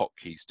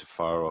hotkeys to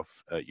fire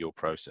off your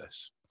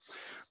process.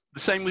 The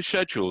same with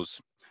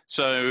schedules.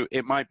 So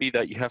it might be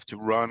that you have to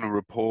run a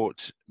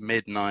report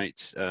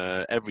midnight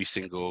every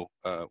single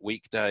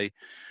weekday.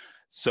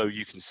 So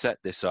you can set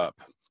this up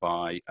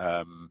by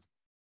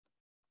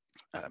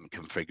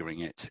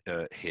configuring it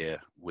here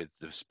with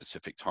the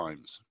specific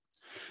times.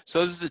 So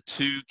those are the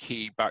two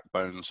key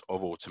backbones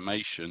of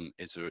automation,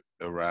 is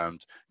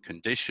around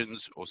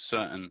conditions or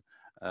certain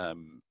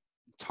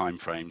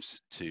timeframes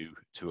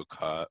to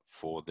occur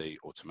for the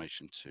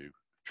automation to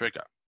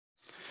trigger.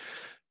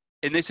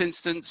 In this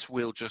instance,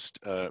 we'll just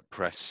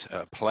press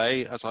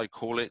play, as I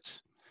call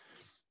it,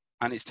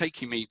 and it's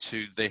taking me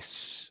to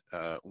this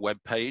web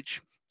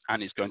page,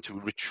 and it's going to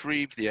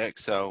retrieve the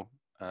Excel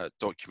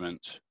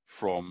document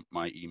from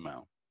my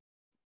email.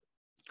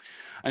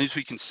 And as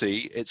we can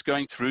see, it's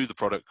going through the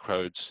product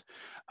codes,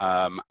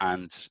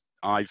 and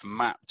I've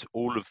mapped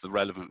all of the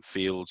relevant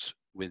fields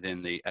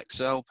within the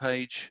Excel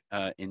page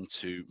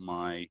into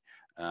my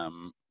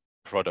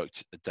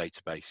product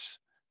database,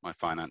 my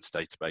finance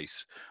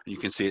database. And you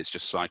can see it's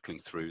just cycling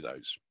through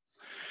those.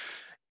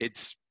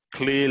 It's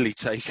clearly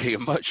taking a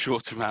much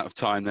shorter amount of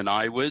time than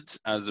I would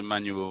as a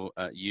manual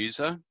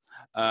user.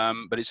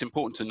 But it's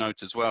important to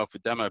note as well, for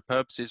demo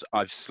purposes,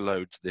 I've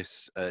slowed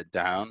this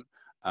down.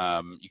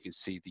 You can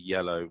see the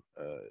yellow,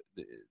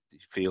 the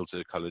fields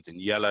are colored in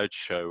yellow to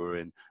show we're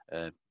in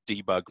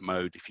debug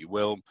mode, if you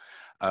will.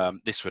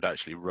 This would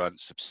actually run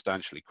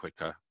substantially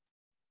quicker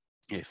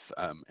if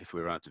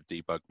we're out of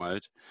debug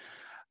mode.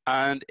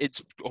 And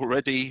it's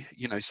already,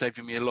 you know,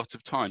 saving me a lot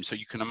of time. So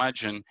you can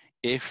imagine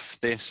if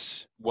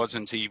this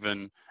wasn't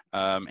even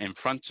in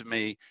front of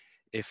me,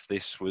 if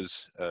this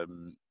was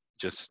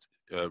just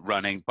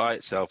running by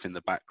itself in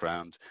the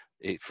background,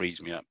 it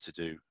frees me up to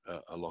do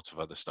a lot of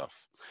other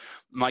stuff.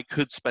 And I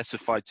could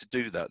specify to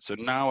do that. So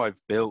now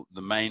I've built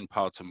the main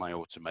part of my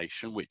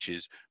automation, which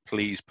is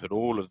please put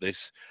all of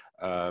this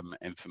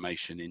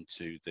information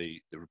into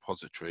the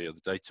repository or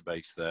the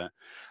database there.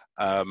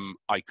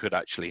 I could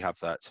actually have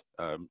that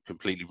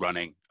completely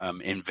running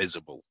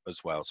invisible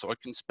as well. So I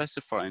can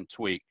specify and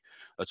tweak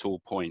at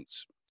all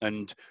points.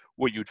 And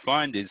what you'd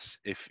find is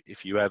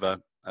if you ever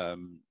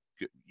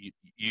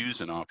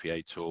use an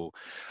RPA tool,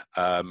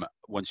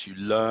 once you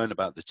learn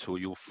about the tool,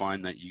 you'll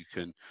find that you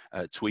can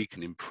tweak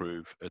and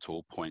improve at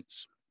all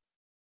points.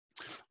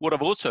 What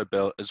I've also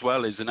built as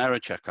well is an error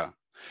checker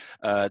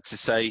to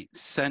say,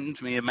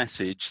 send me a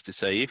message to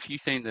say, if you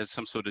think there's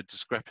some sort of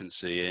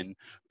discrepancy in,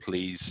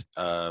 please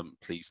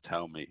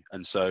tell me.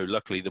 And so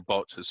luckily the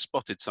bot has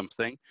spotted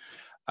something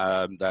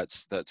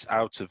that's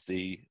out of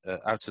the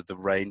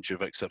range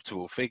of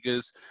acceptable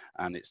figures,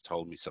 and it's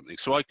told me something.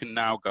 So I can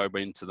now go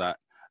into that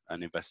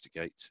and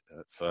investigate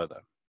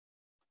further.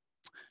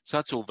 So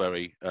that's all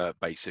very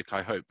basic.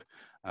 I hope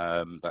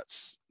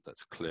that's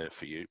clear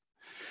for you.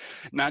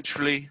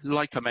 Naturally,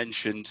 like I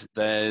mentioned,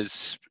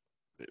 there's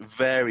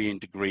varying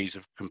degrees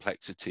of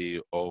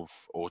complexity of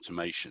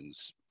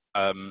automations.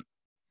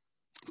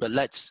 But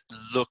let's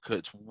look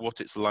at what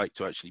it's like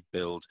to actually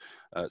build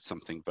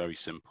something very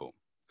simple.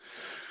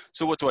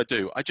 So what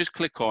do? I just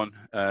click on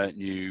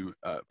new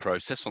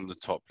process on the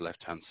top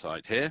left-hand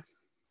side here.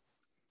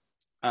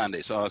 And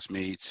it's asked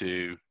me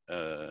to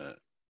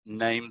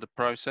name the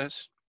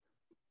process.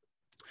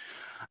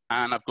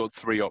 And I've got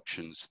three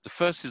options. The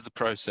first is the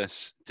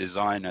process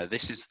designer.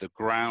 This is the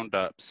ground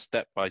up,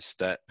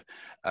 step-by-step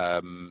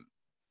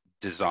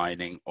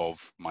designing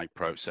of my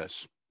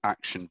process,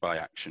 action by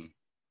action.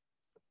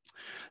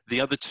 The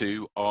other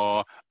two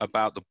are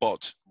about the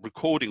bot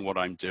recording what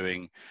I'm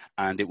doing,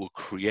 and it will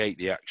create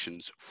the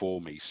actions for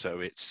me.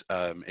 So it's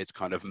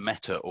kind of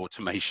meta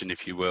automation,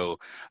 if you will.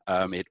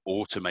 It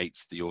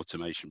automates the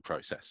automation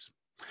process.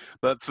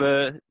 But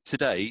for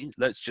today,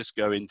 let's just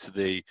go into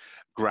the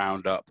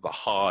ground up, the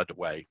hard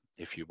way,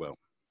 if you will.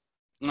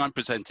 And I'm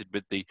presented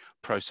with the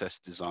process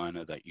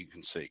designer that you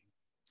can see.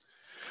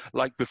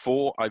 Like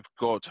before, I've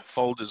got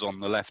folders on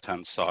the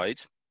left-hand side.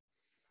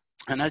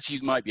 And as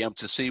you might be able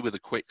to see with a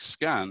quick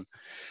scan,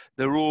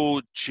 they're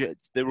all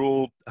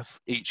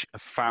each a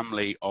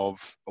family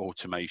of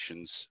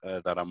automations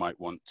that I might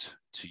want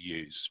to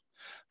use.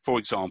 For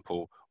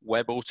example,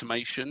 web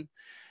automation.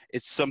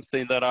 It's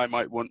something that I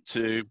might want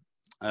to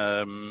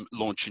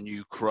launch a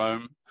new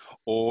Chrome,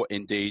 or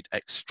indeed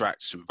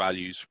extract some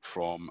values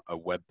from a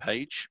web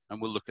page.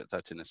 And we'll look at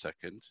that in a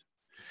second.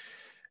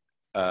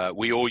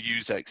 We all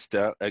use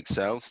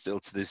Excel still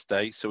to this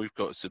day, so we've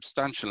got a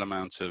substantial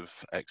amount of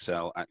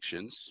Excel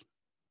actions.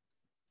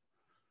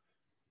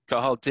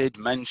 Cathal did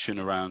mention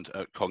around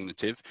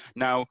cognitive.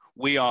 Now,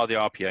 we are the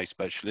RPA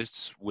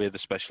specialists. We're the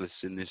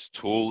specialists in this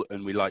tool,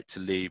 and we like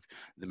to leave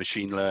the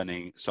machine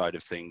learning side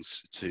of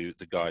things to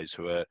the guys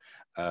who are,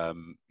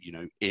 you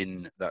know,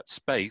 in that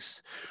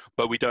space.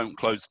 But we don't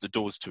close the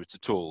doors to it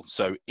at all.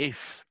 So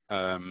if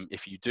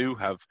you do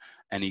have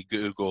any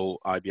Google,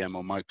 IBM,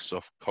 or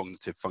Microsoft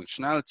cognitive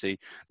functionality,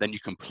 then you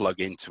can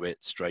plug into it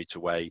straight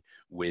away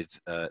with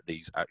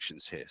these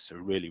actions here. So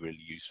really,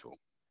 really useful.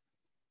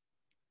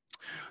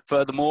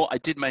 Furthermore, I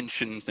did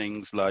mention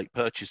things like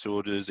purchase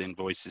orders,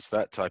 invoices,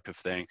 that type of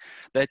thing.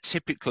 They're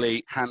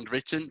typically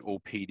handwritten or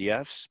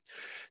PDFs.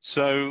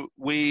 So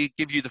we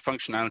give you the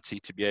functionality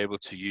to be able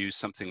to use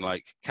something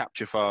like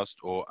Capture Fast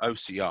or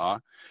OCR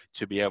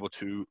to be able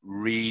to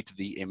read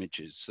the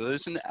images. So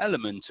there's an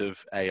element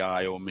of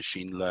AI or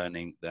machine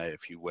learning there,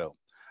 if you will.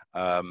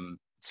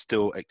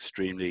 Still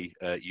extremely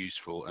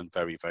useful and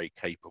very, very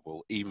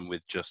capable, even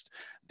with just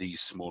these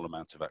small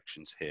amount of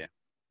actions here.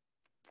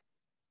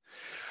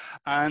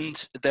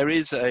 And there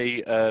is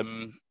a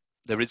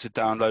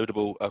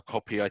downloadable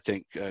copy. I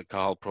think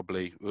Cathal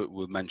probably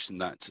will mention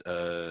that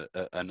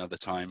another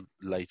time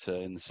later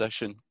in the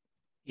session.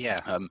 Yeah.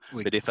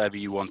 But if ever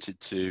you wanted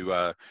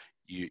to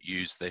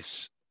use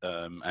this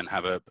and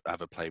have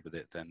a play with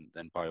it, then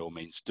by all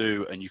means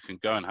do. And you can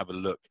go and have a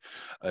look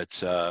at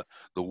the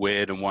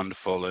weird and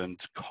wonderful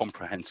and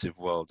comprehensive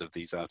world of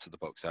these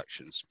out-of-the-box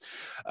actions.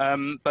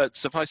 But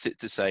suffice it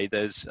to say,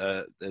 there's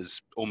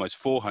almost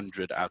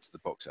 400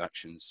 out-of-the-box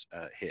actions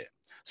here.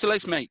 So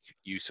let's make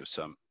use of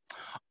some.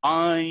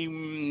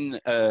 I'm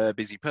a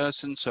busy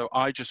person, so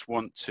I just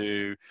want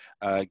to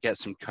get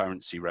some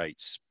currency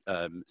rates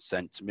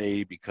sent to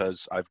me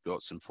because I've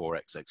got some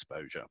Forex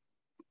exposure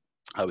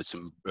with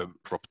some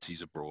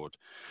properties abroad.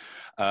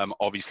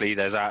 Obviously,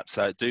 there's apps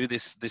that do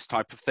this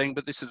type of thing,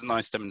 but this is a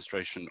nice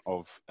demonstration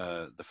of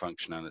the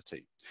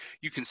functionality.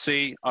 You can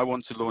see I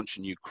want to launch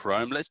a new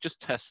Chrome. Let's just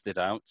test it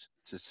out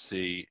to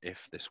see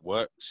if this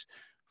works.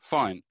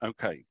 Fine,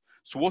 okay.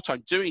 So what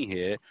I'm doing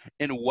here,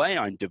 in a way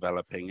I'm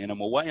developing, in a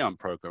way I'm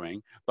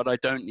programming, but I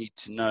don't need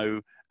to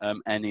know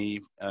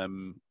any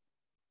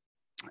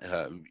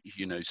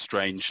you know,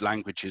 strange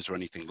languages or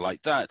anything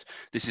like that.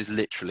 This is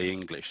literally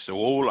English. So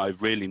all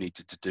I've really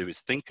needed to do is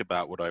think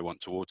about what I want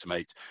to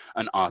automate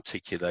and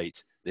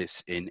articulate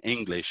this in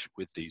English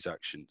with these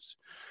actions.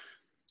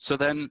 So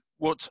then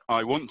what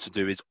I want to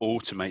do is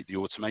automate the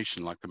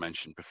automation like I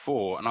mentioned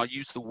before, and I'll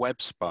use the web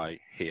spy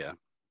here.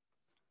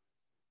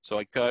 So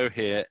I go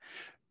here.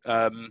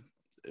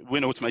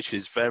 Win Automation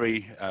is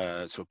very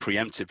sort of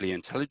preemptively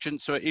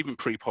intelligent, so it even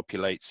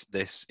pre-populates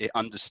this. It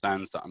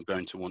understands that I'm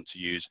going to want to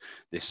use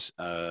this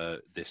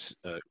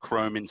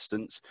Chrome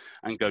instance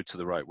and go to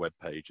the right web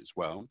page as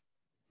well.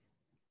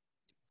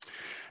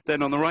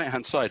 Then on the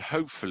right-hand side,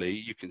 hopefully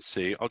you can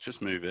see, I'll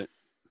just move it.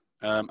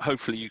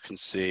 Hopefully you can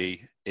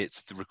see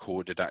it's the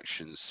recorded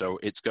actions. So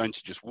it's going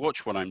to just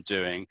watch what I'm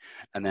doing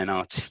and then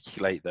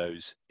articulate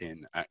those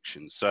in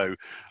action. So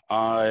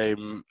I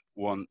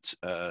want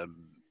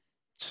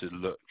to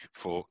look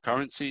for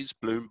currencies.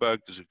 Bloomberg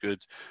is a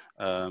good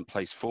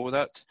place for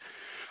that.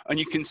 And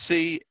you can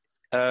see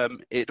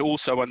it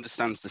also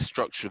understands the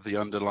structure of the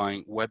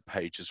underlying web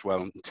page as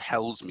well and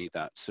tells me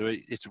that. So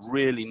it's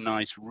really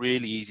nice,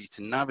 really easy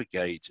to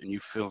navigate, and you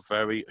feel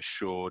very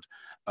assured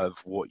of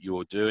what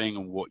you're doing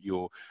and what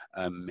you're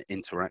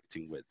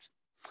interacting with.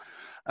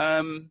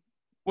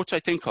 What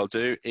I think I'll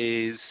do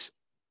is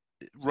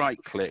right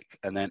click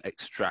and then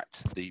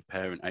extract the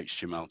parent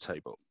HTML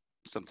table,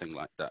 something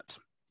like that.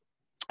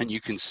 And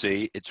you can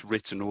see it's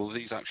written all of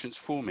these actions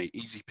for me,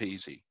 easy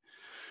peasy.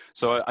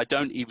 So I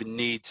don't even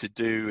need to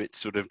do it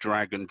sort of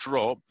drag and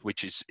drop,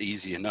 which is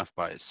easy enough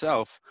by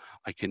itself.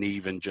 I can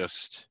even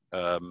just,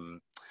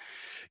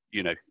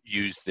 you know,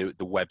 use the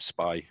web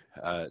spy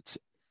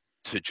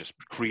to just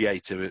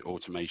create an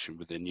automation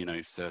within, you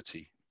know,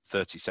 30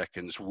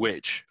 seconds,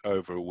 which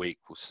over a week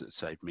will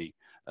save me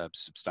a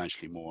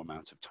substantially more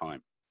amount of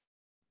time.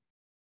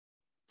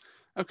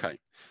 Okay,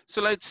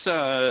 so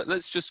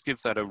let's just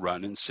give that a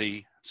run and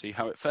see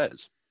how it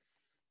fares.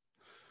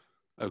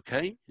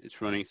 Okay,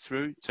 it's running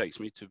through, takes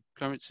me to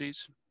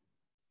currencies.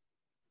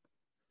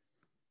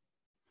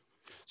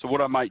 So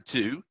what I might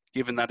do,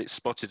 given that it's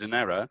spotted an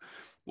error,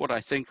 what I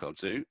think I'll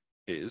do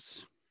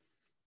is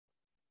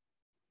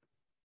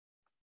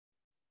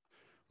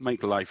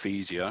make life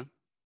easier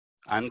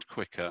and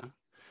quicker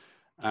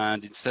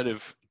And instead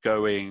of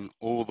going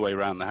all the way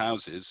around the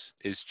houses,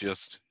 is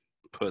just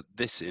put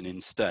this in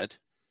instead.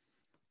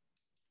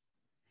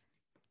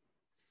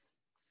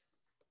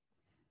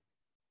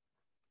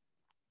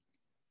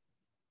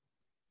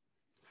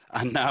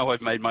 And now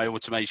I've made my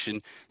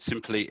automation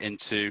simply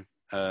into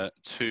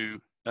two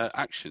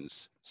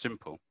actions,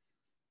 simple.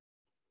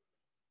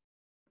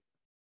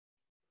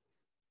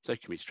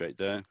 Taking me straight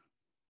there.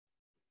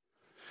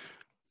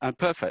 And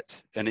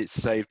perfect, and it's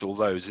saved all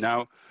those.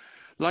 Now,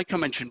 like I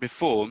mentioned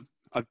before,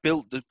 I've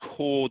built the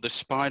core, the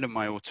spine of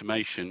my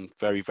automation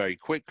very, very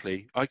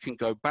quickly. I can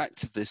go back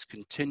to this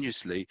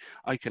continuously.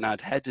 I can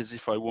add headers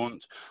if I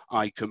want.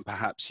 I can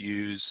perhaps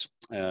use,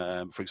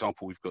 for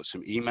example, we've got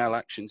some email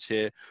actions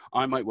here.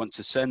 I might want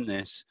to send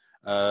this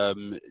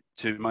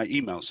to my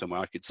email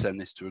somewhere. I could send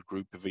this to a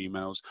group of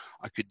emails.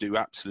 I could do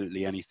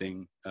absolutely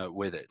anything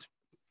with it.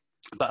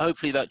 But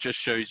hopefully that just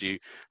shows you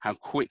how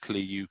quickly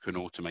you can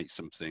automate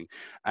something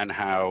and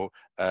how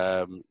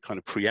kind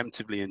of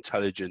preemptively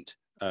intelligent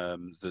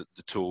the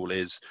tool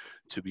is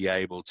to be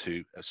able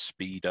to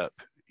speed up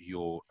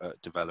your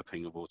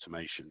developing of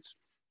automations.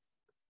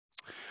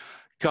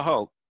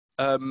 Cathal,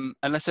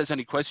 unless there's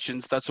any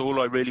questions, that's all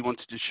I really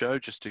wanted to show,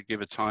 just to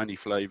give a tiny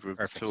flavor of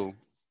Perfect. the tool.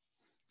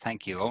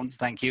 Thank you, Owen.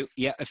 Thank you.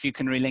 Yeah, if you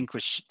can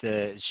relinquish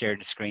the sharing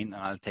the screen,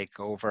 and I'll take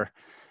over.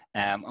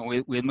 And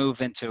we'll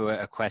move into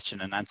a question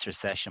and answer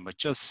session, but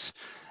just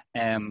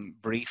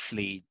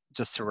briefly,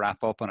 just to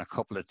wrap up on a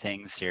couple of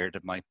things here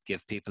that might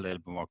give people a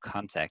little bit more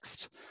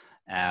context.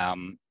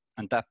 And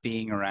that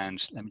being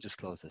around, let me just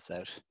close this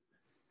out.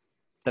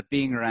 That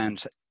being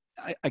around,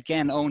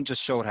 again, Owen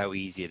just showed how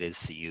easy it is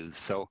to use.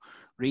 So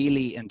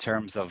really, in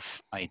terms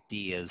of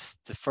ideas,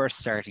 the first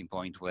starting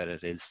point with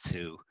it is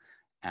to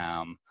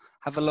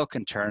have a look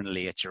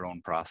internally at your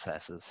own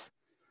processes.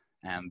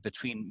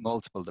 Between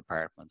multiple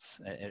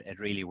departments. It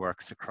really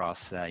works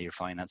across your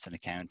finance and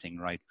accounting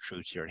right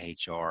through to your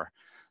HR.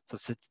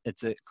 So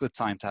it's a good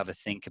time to have a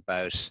think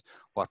about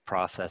what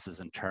processes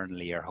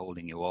internally are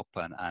holding you up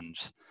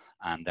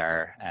and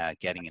are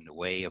getting in the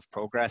way of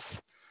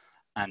progress.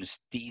 And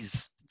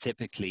these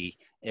typically,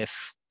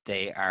 if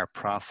they are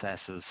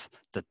processes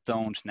that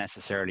don't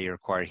necessarily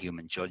require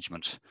human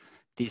judgment,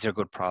 these are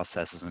good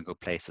processes and a good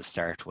place to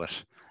start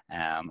with,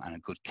 and a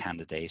good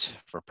candidate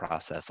for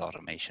process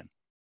automation.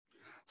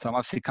 So I'm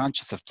obviously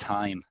conscious of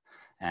time,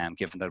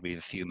 given that we have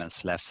a few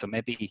minutes left. So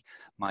maybe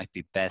might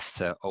be best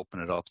to open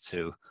it up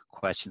to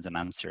questions and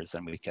answers,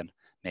 and we can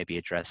maybe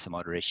address some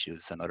other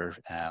issues and other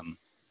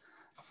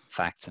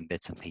facts and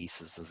bits and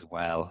pieces as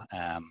well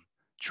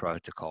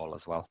throughout the call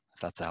as well, if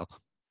that's a help.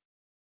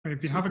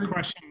 If you have a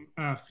question,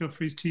 feel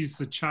free to use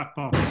the chat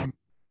box. And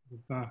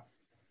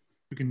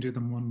we can do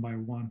them one by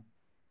one.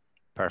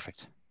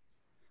 Perfect.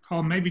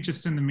 Carl, maybe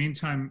just in the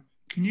meantime,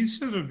 can you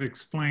sort of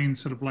explain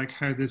sort of like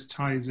how this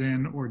ties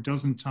in or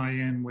doesn't tie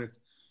in with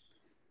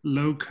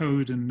low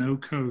code and no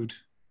code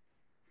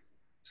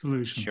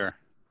solutions? Sure,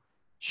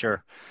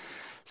 sure.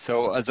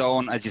 So as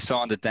you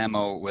saw in the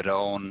demo with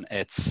Owen,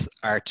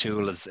 our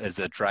tool is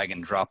a drag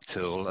and drop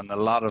tool, and a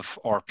lot of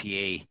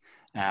RPA,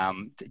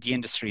 the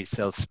industry is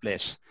still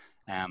split.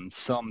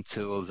 Some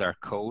tools are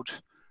code,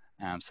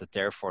 so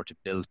therefore to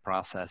build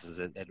processes,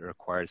 it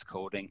requires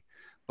coding.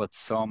 But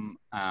some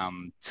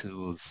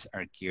tools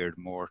are geared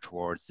more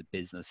towards the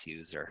business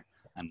user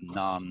and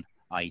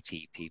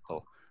non-IT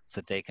people,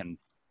 so they can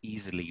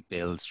easily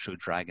build through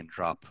drag and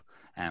drop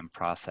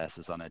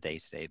processes on a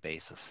day-to-day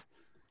basis.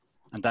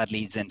 And that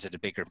leads into the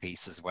bigger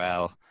piece as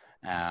well,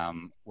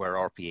 where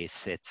RPA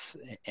sits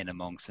in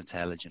amongst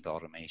intelligent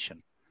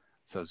automation.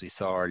 So as we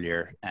saw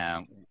earlier,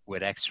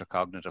 with extra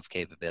cognitive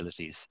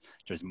capabilities,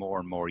 there's more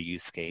and more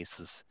use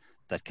cases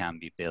that can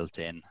be built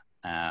in,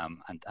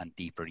 and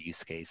deeper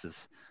use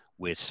cases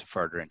with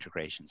further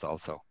integrations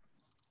also.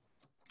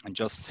 And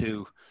just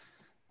to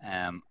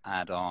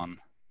add on,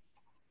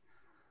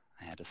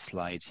 I had a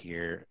slide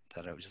here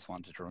that I just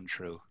wanted to run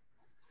through.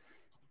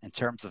 In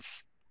terms of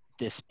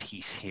this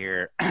piece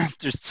here,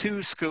 there's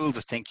two schools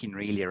of thinking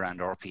really around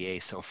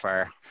RPA so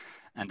far.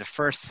 And the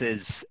first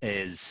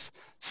is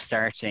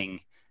starting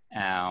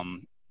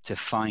to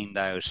find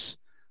out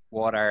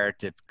what are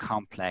the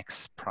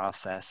complex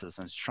processes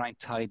and try and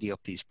tidy up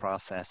these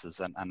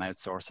processes and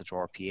outsource it to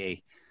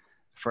RPA.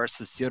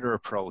 Versus the other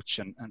approach,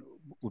 and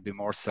would be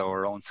more so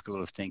our own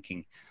school of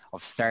thinking,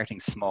 of starting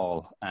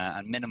small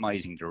and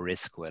minimizing the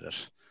risk with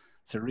it.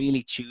 So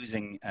really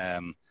choosing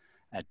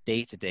a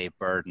day-to-day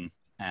burden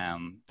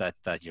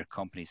that your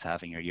company's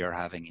having or you're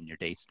having in your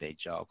day-to-day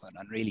job,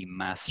 and really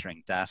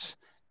mastering that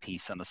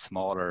piece on a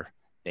smaller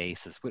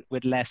basis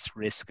with less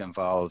risk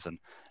involved and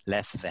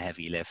less of a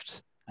heavy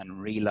lift,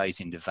 and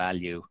realizing the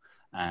value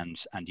and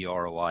the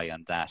ROI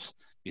on that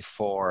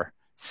before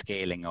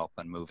scaling up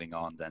and moving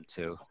on then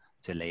to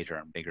later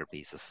and bigger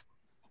pieces.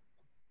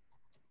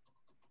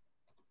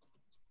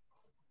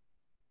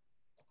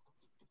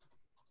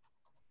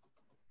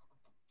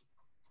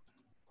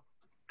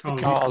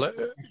 Carl,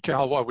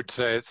 what I would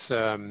say is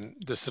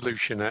the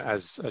solution,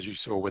 as you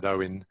saw with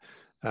Owen,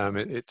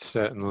 It's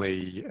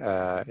certainly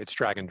it's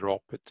drag and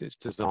drop. It's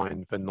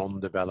designed for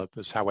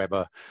non-developers.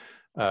 However,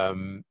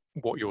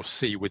 what you'll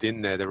see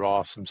within there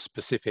are some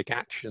specific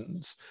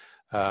actions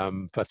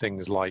for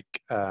things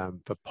like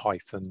for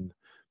Python,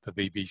 for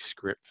VB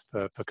script,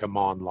 for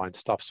command line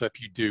stuff. So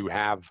if you do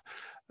have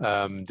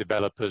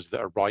developers that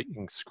are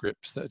writing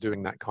scripts that are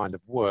doing that kind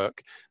of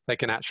work, they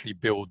can actually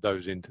build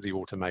those into the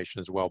automation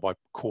as well by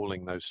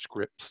calling those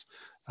scripts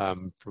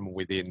from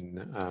within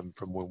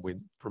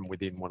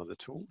one of the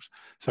tools.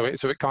 So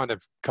it kind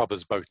of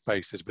covers both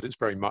bases, but it's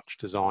very much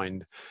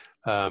designed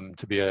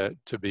to be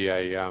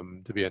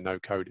a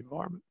no-code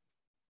environment.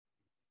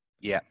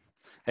 Yeah.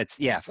 It's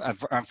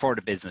for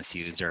the business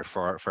user,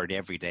 for the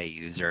everyday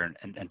user,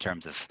 in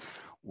terms of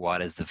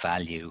what is the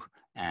value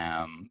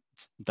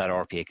that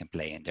RPA can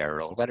play in their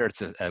role, whether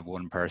it's a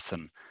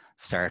one-person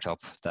startup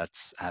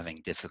that's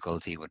having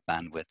difficulty with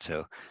bandwidth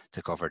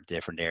to cover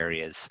different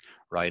areas,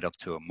 right up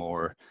to a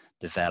more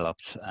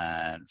developed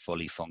and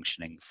fully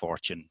functioning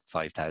Fortune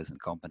 5,000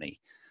 company.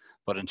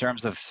 But in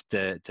terms of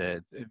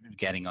the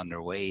getting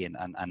underway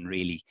and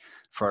really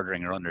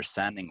furthering our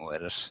understanding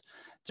with it,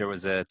 there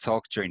was a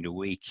talk during the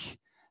week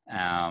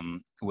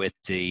with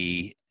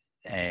the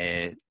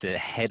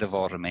head of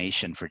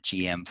automation for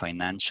GM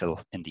Financial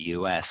in the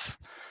US,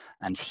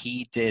 and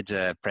he did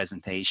a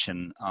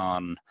presentation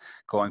on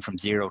going from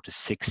 0 to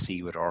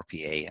 60 with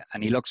RPA,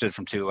 and he looked at it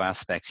from two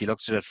aspects. He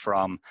looked at it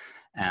from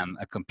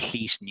a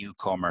complete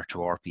newcomer to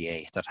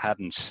RPA that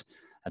hadn't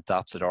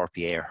adopted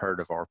RPA or heard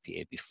of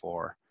RPA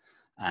before,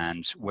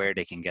 and where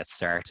they can get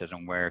started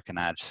and where it can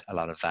add a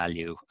lot of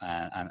value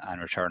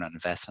and return on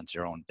investment to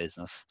their own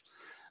business.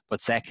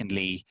 But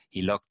secondly,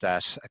 he looked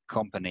at a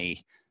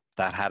company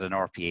that had an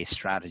RPA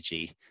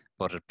strategy,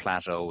 but it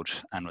plateaued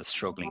and was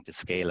struggling to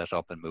scale it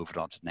up and move it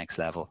on to the next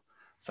level.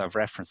 So I've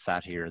referenced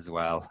that here as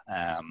well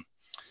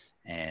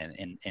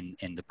in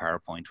the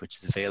PowerPoint, which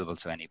is available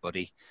to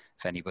anybody.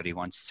 If anybody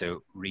wants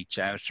to reach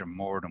out, they're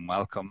more than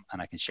welcome,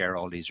 and I can share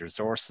all these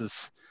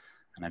resources.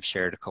 And I've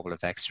shared a couple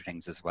of extra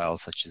things as well,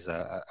 such as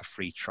a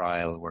free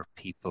trial where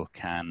people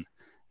can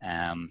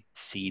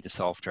see the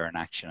software in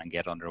action and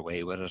get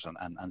underway with it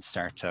and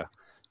start to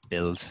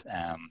build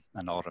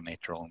and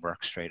automate their own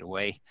work straight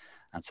away,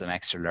 and some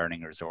extra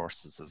learning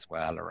resources as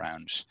well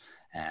around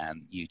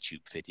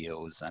YouTube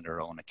videos and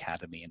our own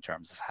academy in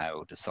terms of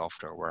how the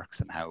software works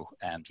and how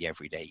the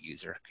everyday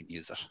user can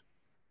use it.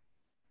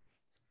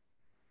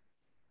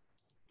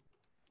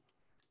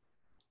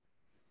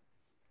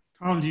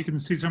 Carl, you can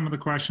see some of the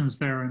questions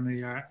there in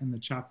the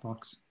chat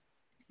box.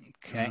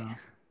 Okay.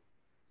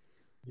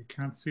 You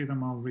can't see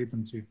them, I'll read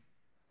them to you.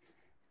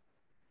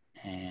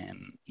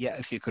 Yeah,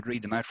 if you could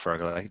read them out,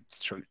 Fergal.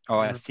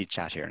 I see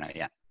chat here now.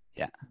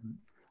 Yeah.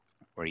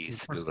 We're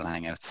used to Google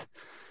Hangouts.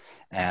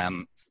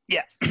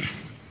 Yeah.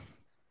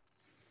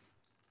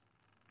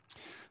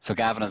 So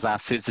Gavin has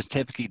asked, who's the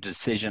typical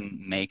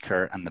decision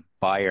maker and the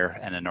buyer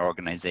in an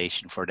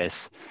organization for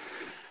this?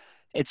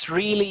 It's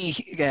really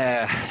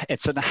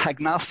it's an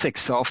agnostic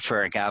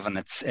software, Gavin.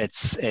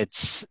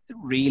 It's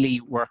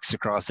really works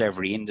across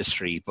every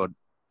industry, but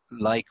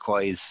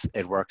likewise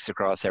it works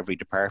across every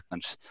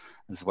department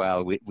as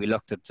well. We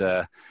looked at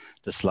the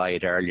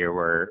slide earlier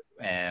where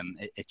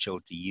it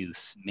showed the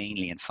use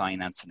mainly in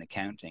finance and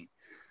accounting.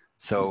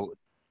 So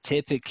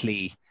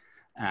typically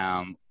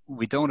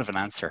we don't have an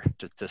answer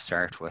to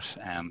start with.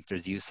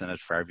 There's use in it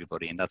for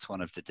everybody, and that's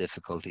one of the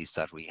difficulties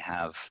that we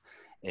have,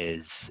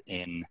 is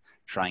in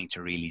trying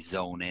to really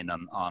zone in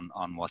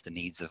on what the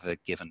needs of a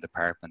given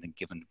department and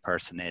given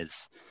person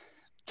is.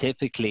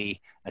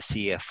 Typically a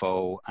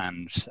CFO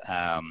and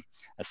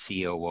a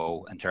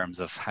COO, in terms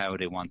of how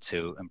they want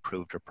to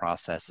improve their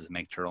processes,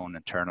 make their own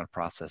internal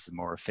processes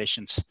more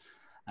efficient,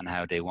 and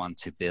how they want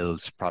to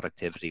build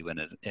productivity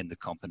in the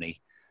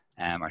company,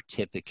 are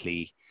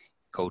typically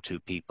go-to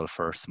people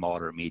for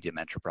smaller, medium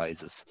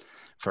enterprises.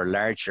 For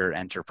larger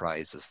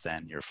enterprises,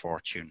 then your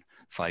Fortune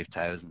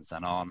 5,000s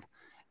and on,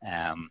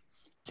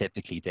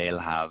 typically they'll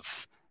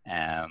have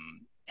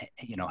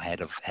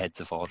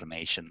heads of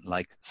automation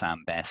like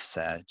Sam Best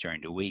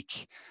during the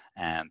week,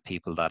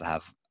 people that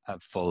have a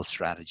full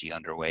strategy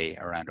underway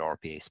around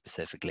RPA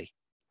specifically.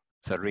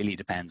 So it really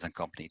depends on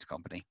company to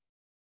company.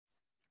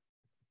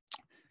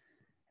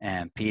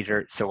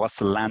 Peter, so what's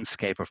the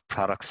landscape of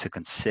products to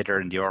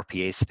consider in the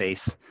RPA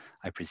space?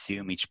 I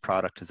presume each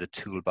product has a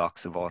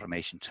toolbox of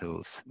automation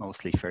tools,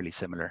 mostly fairly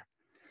similar.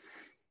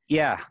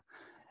 Yeah,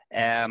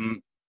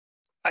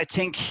 I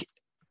think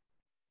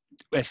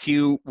if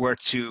you were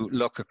to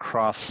look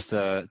across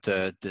the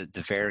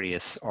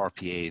various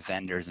RPA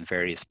vendors and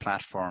various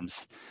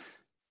platforms,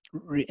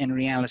 in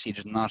reality,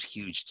 there's not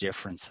huge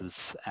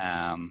differences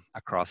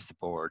across the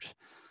board.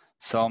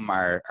 Some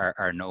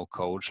are no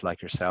code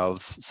like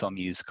yourselves, some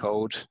use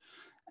code,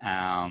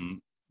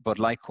 but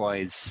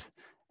likewise,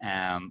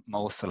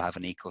 most will have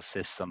an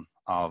ecosystem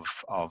of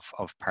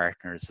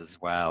partners as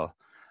well.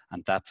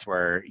 And that's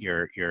where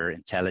your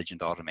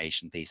intelligent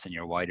automation piece and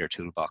your wider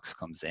toolbox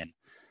comes in.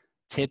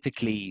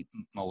 Typically,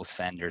 most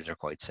vendors are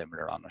quite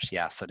similar on it.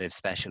 Yeah, so they've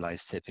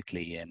specialized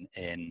typically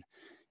in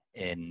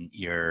in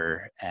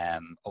your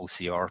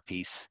OCR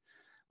piece,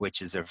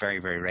 which is a very,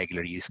 very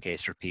regular use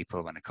case for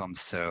people when it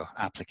comes to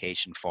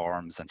application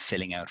forms and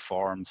filling out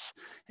forms,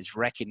 is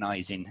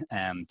recognizing,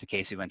 the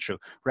case we went through,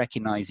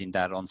 recognizing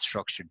that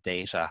unstructured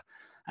data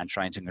and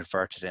trying to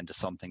convert it into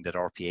something that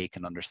RPA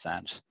can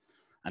understand.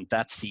 And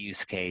that's the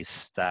use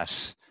case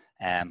that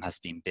has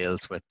been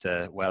built with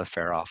the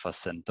Welfare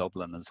Office in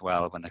Dublin as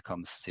well when it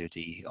comes to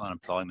the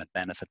unemployment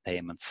benefit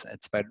payments.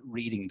 It's about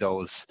reading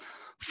those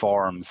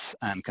forms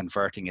and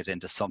converting it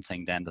into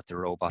something then that the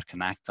robot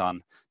can act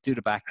on, do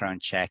the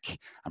background check,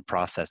 and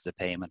process the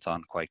payment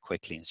on quite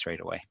quickly and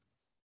straight away.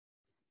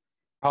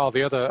 Oh,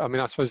 the other, I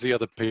mean, I suppose the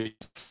other piece,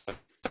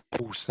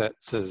 tool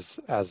sets,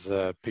 as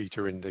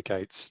Peter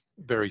indicates,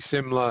 very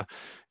similar.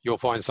 You'll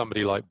find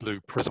somebody like Blue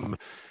Prism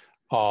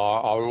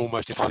are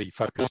almost entirely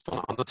focused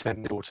on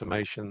unattended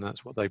automation.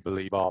 That's what they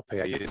believe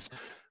RPA is.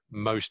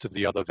 Most of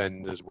the other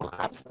vendors will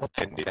have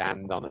attended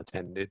and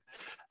unattended.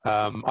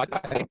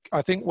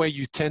 I think where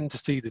you tend to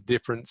see the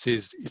difference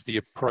is the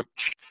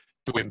approach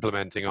to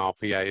implementing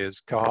RPA. As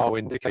Cathal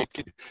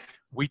indicated,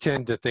 we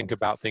tend to think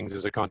about things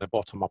as a kind of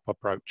bottom-up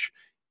approach.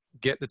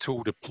 Get the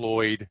tool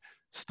deployed,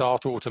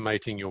 start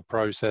automating your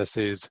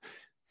processes,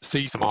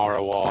 see some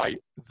ROI,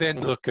 then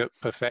look at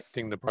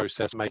perfecting the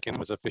process, making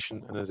them as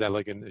efficient and as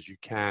elegant as you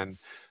can.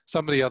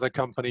 Some of the other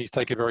companies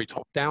take a very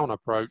top-down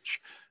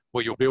approach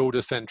where you'll build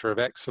a center of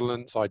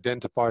excellence,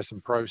 identify some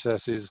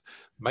processes,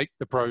 make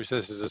the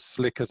processes as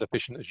slick, as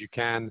efficient as you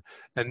can,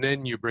 and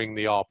then you bring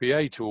the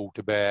RPA tool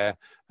to bear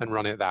and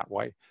run it that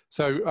way.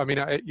 So, I mean,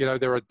 you know,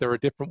 there are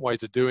different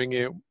ways of doing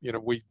it. You know,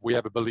 we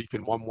have a belief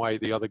in one way,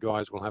 the other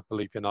guys will have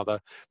belief in other.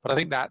 But I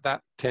think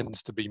that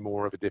tends to be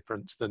more of a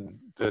difference than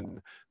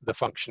the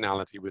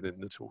functionality within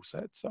the tool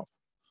set itself.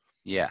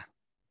 Yeah.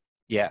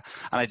 Yeah,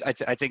 and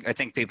I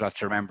think people have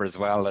to remember as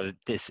well that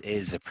this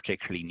is a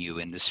particularly new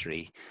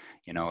industry.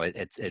 You know,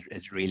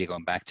 it's really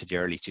going back to the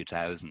early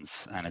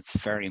 2000s, and it's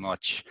very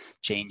much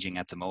changing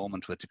at the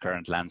moment with the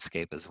current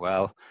landscape as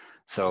well.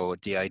 So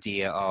the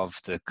idea of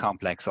the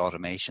complex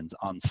automations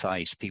on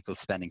site, people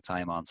spending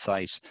time on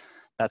site,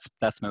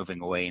 that's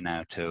moving away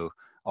now to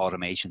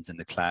automations in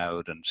the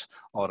cloud and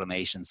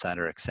automations that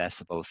are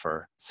accessible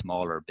for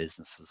smaller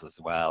businesses as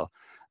well.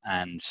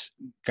 And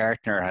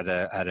Gartner had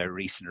a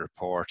recent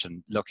report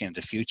and looking at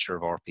the future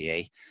of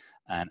RPA,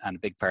 and a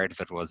big part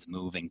of it was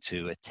moving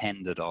to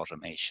attended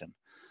automation.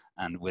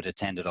 And with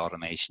attended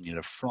automation, you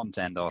have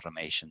front-end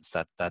automations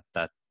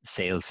that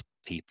sales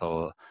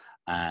people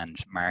and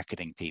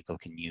marketing people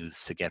can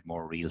use to get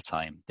more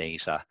real-time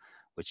data,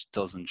 which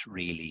doesn't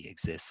really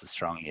exist as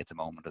strongly at the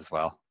moment as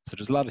well. So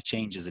there's a lot of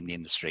changes in the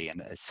industry, and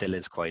it still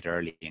is quite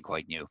early and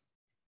quite new.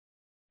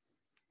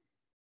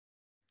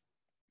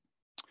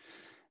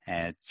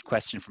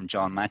 Question from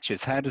John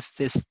Matthews: how does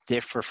this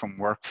differ from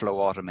workflow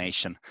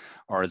automation,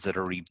 or is it a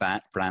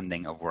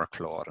rebranding of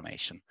workflow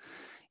automation?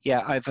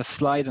 Yeah, I have a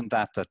slide on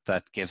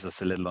that gives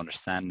us a little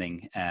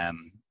understanding,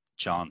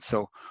 John.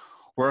 So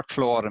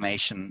workflow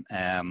automation,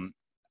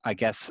 I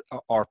guess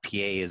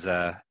RPA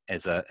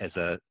is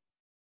a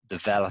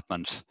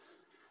development.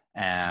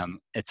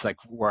 It's like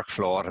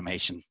workflow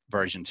automation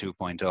version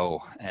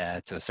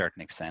 2.0 to a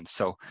certain extent.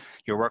 So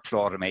your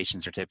workflow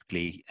automations are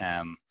typically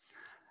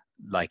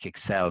like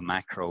Excel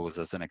macros,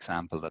 as an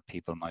example that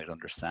people might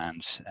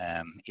understand,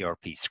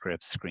 ERP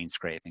scripts, screen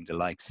scraping, the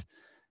likes.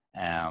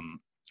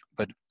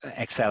 But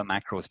Excel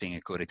macros being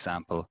a good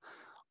example,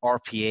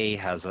 RPA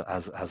has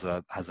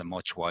a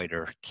much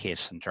wider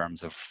kit in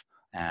terms of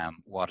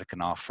what it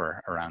can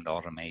offer around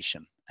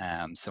automation.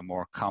 So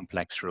more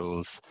complex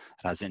rules,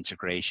 it has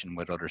integration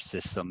with other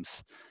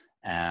systems.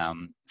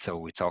 So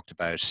we talked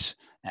about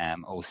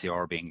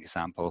OCR being an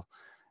example.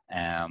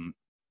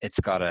 It's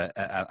got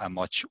a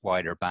much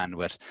wider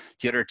bandwidth.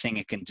 The other thing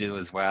it can do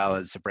as well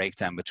is a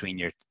breakdown between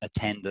your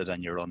attended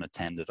and your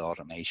unattended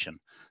automation.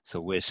 So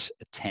with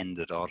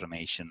attended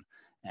automation,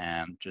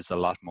 there's a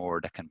lot more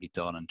that can be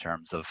done in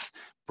terms of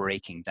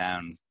breaking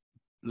down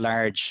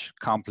large,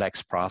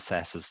 complex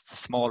processes to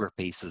smaller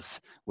pieces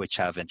which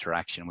have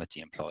interaction with the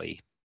employee.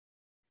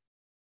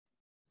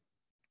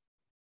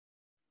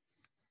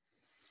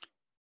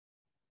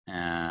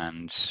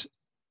 And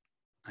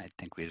I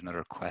think we had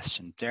another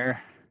question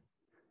there.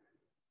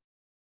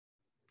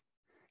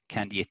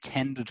 Can the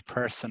attended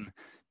person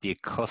be a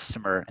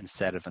customer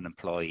instead of an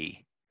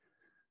employee?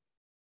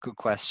 Good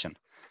question.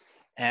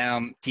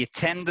 The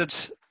attended,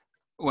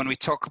 when we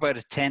talk about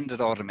attended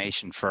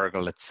automation,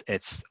 Fergal,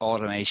 it's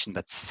automation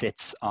that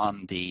sits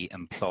on the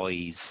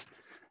employee's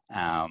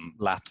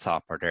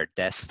laptop or their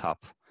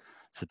desktop.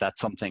 So that's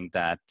something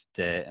that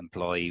the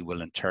employee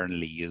will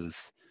internally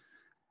use.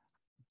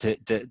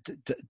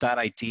 That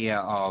idea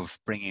of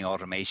bringing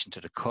automation to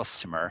the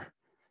customer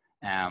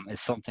is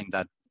something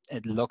that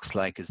it looks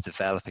like is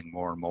developing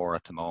more and more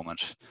at the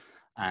moment.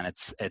 And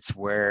it's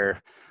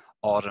where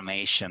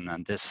automation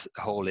and this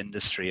whole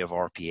industry of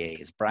RPA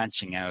is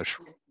branching out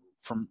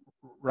from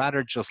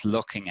rather just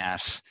looking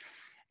at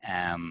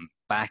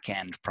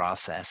back-end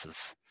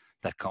processes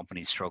that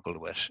companies struggle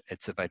with.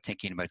 It's about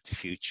thinking about the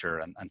future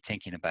and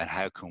thinking about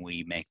how can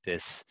we make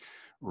this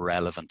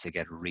relevant to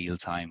get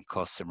real-time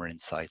customer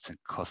insights and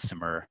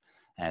customer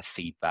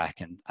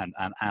feedback and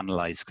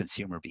analyze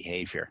consumer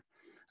behavior.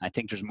 I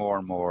think there's more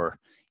and more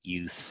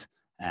use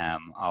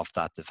of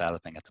that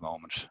developing at the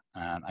moment,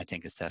 and I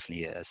think it's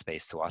definitely a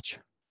space to watch.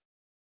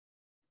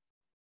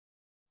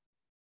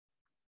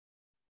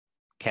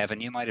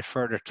 Kevin, you might have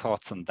further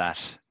thoughts on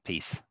that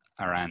piece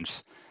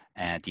around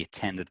the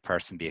attended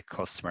person be a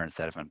customer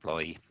instead of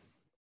employee.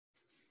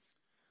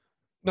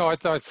 No,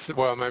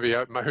 well, maybe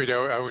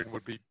Owen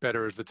would be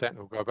better as the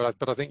technical guy,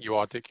 but I think you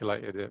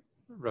articulated it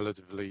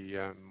relatively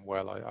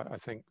well. I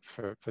think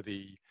for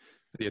the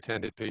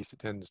attended piece, it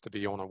tends to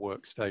be on a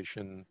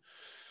workstation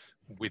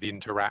with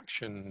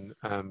interaction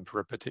for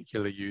a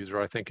particular user.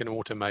 I think an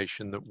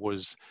automation that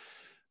was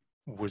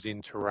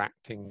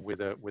interacting with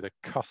a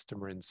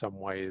customer in some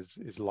way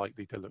is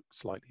likely to look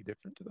slightly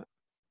different to that.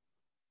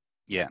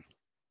 Yeah.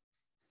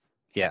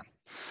 Yeah,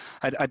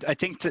 I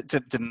think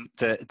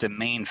the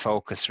main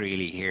focus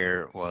really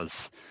here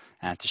was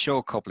to show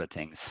a couple of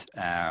things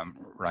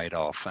right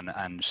off,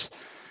 and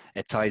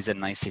it ties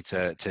in nicely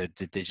to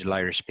the Digital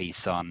Irish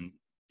piece on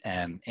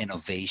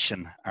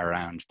innovation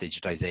around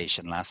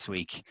digitization last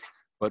week.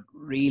 But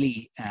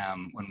really,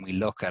 when we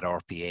look at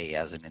RPA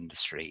as an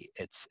industry,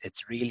 it's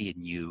really a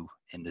new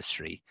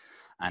industry,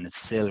 and it's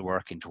still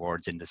working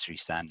towards industry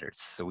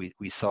standards. So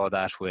we saw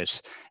that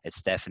with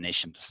its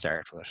definition to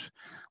start with.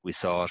 We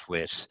saw it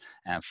with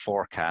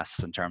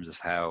forecasts in terms of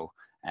how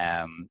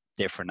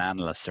different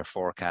analysts are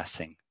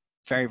forecasting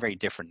very, very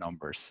different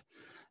numbers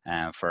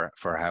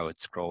for how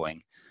it's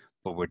growing.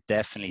 But we're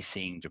definitely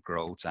seeing the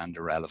growth and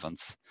the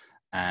relevance,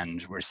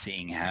 and we're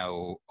seeing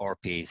how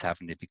RPA is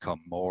having to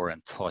become more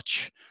in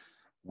touch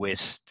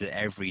with the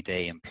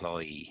everyday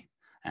employee,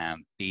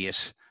 be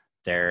it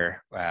the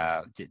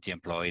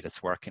employee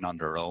that's working on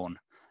their own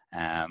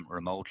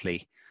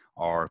remotely,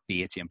 or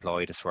be it the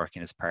employee that's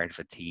working as part of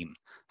a team.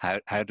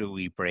 How do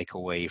we break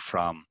away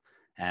from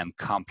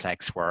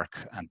complex work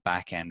and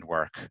back-end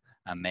work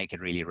and make it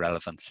really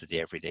relevant to the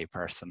everyday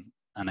person?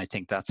 And I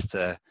think that's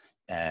the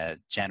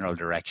general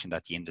direction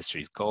that the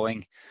industry is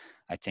going.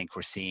 I think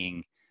we're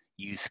seeing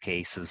use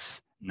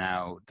cases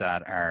now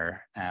that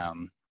are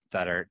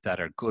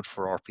good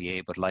for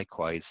RPA, but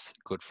likewise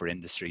good for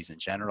industries in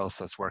general.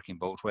 So it's working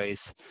both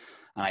ways.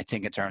 And I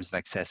think in terms of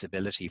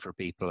accessibility for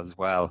people as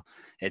well,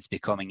 it's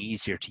becoming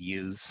easier to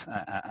use,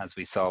 as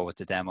we saw with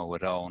the demo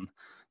with Owen.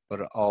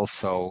 But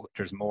also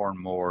there's more and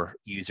more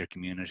user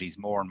communities,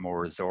 more and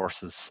more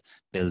resources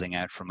building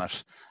out from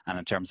it. And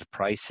in terms of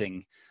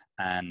pricing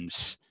and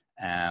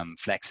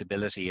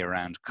flexibility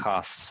around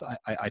costs,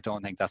 I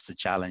don't think that's the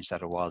challenge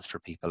that it was for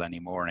people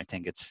anymore. And I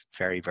think it's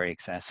very, very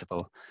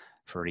accessible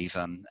for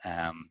even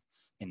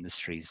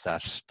industries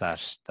that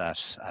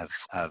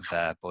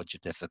have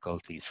budget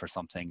difficulties for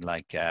something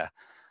like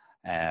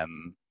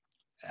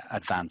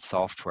advanced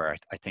software.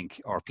 I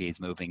think RPA is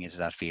moving into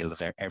that field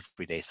of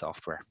everyday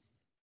software.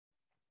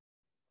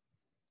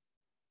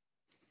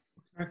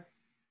 Okay,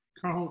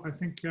 Cathal, I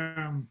think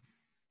can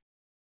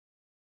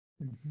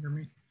you hear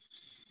me?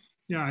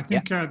 Yeah, I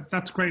think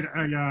that's great.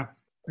 I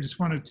just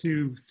wanted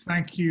to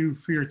thank you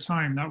for your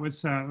time. That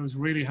was it was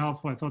really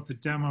helpful. I thought the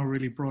demo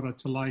really brought it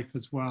to life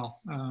as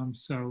well.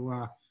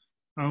 So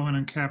Owen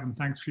and Kevin,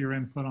 thanks for your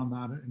input on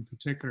that in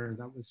particular.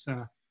 That was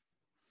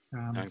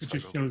it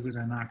just shows it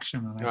in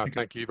action. And I think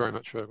thank you very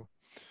much, Fergal.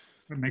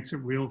 It makes it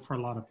real for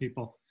a lot of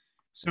people.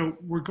 So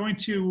we're going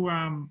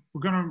to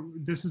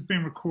this has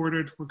been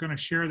recorded. We're going to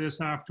share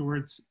this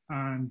afterwards,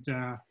 and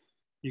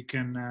you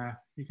can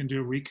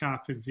do a recap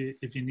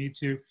if you need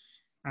to.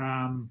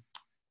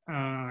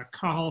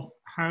 Cathal,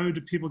 how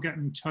do people get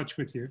in touch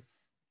with you?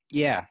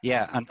 Yeah,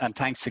 and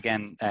thanks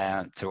again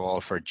to all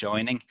for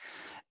joining.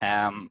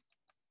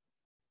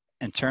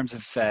 In terms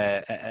of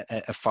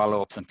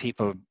follow-ups and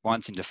people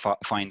wanting to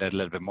find out a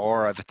little bit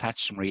more, I've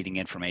attached some reading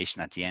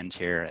information at the end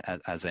here,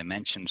 as I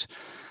mentioned.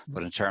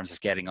 But in terms of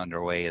getting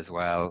underway as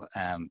well,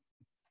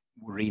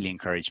 really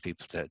encourage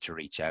people to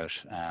reach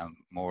out.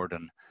 More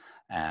than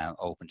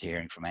open to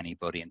hearing from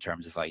anybody in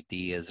terms of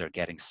ideas or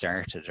getting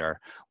started or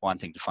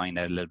wanting to find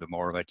out a little bit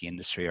more about the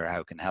industry or how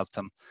it can help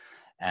them.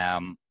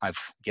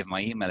 I've given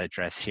my email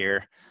address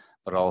here,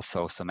 but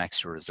also some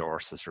extra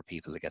resources for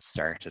people to get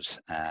started,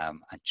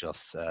 and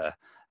just a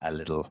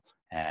little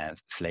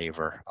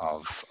flavor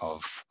of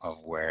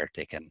where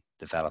they can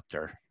develop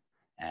their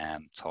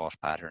thought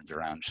patterns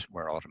around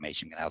where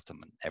automation can help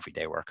them in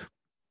everyday work.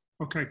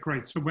 Okay,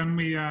 great. So when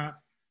we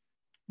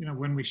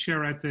when we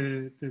share out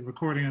the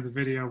recording of the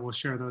video, we'll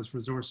share those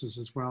resources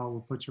as well.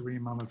 We'll put your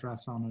email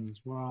address on it as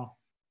well.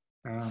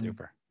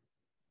 Super.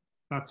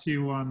 That's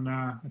you on,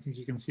 I think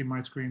you can see my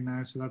screen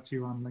now. So that's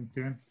you on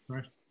LinkedIn,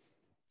 right?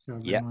 So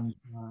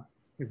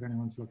if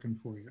anyone's looking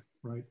for you,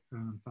 right?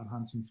 That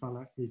handsome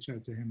fella, reach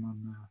out to him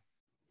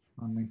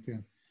on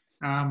LinkedIn.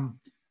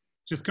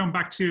 Just going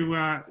back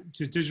to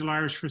Digital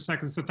Irish for a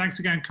second. So thanks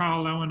again,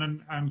 Cathal,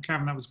 Owen, and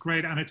Kevin. That was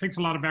great. And it takes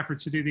a lot of effort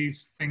to do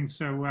these things.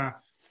 So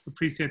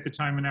appreciate the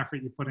time and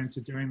effort you put into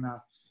doing that.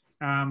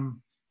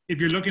 If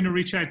you're looking to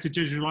reach out to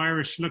Digital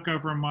Irish, look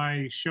over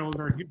my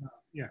shoulder.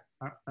 Yeah,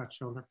 that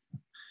shoulder.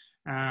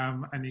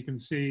 And you can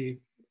see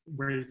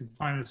where you can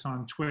find us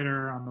on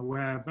Twitter, on the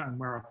web, and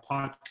where our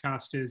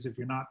podcast is. If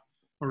you're not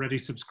already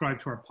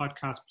subscribed to our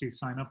podcast, please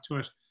sign up to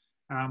it.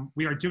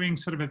 We are doing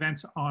sort of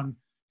events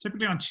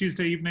typically on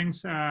Tuesday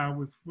evenings.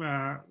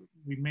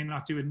 We may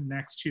not do it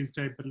next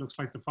Tuesday, but it looks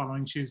like the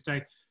following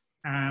Tuesday.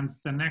 And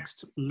the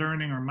next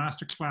learning or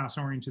masterclass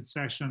oriented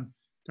session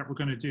that we're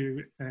going to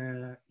do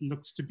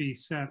looks to be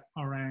set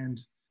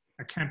around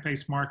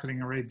account-based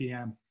marketing, or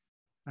ABM.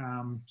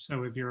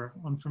 So if you're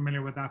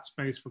unfamiliar with that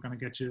space, we're going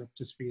to get you up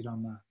to speed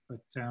on that.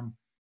 But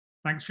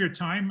thanks for your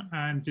time.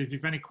 And if you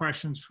have any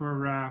questions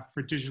for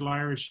Digital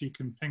Irish, you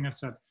can ping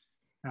us at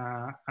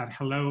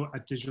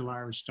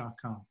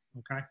hello@digitalirish.com.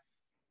 Okay.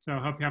 So I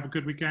hope you have a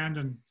good weekend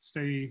and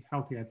stay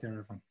healthy out there,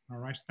 everyone. All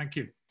right. Thank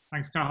you.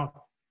 Thanks,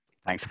 Cathal.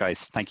 Thanks,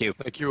 guys. Thank you.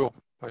 Thank you all.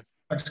 Bye.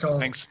 Thanks, Cathal.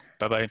 Thanks.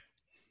 Bye-bye.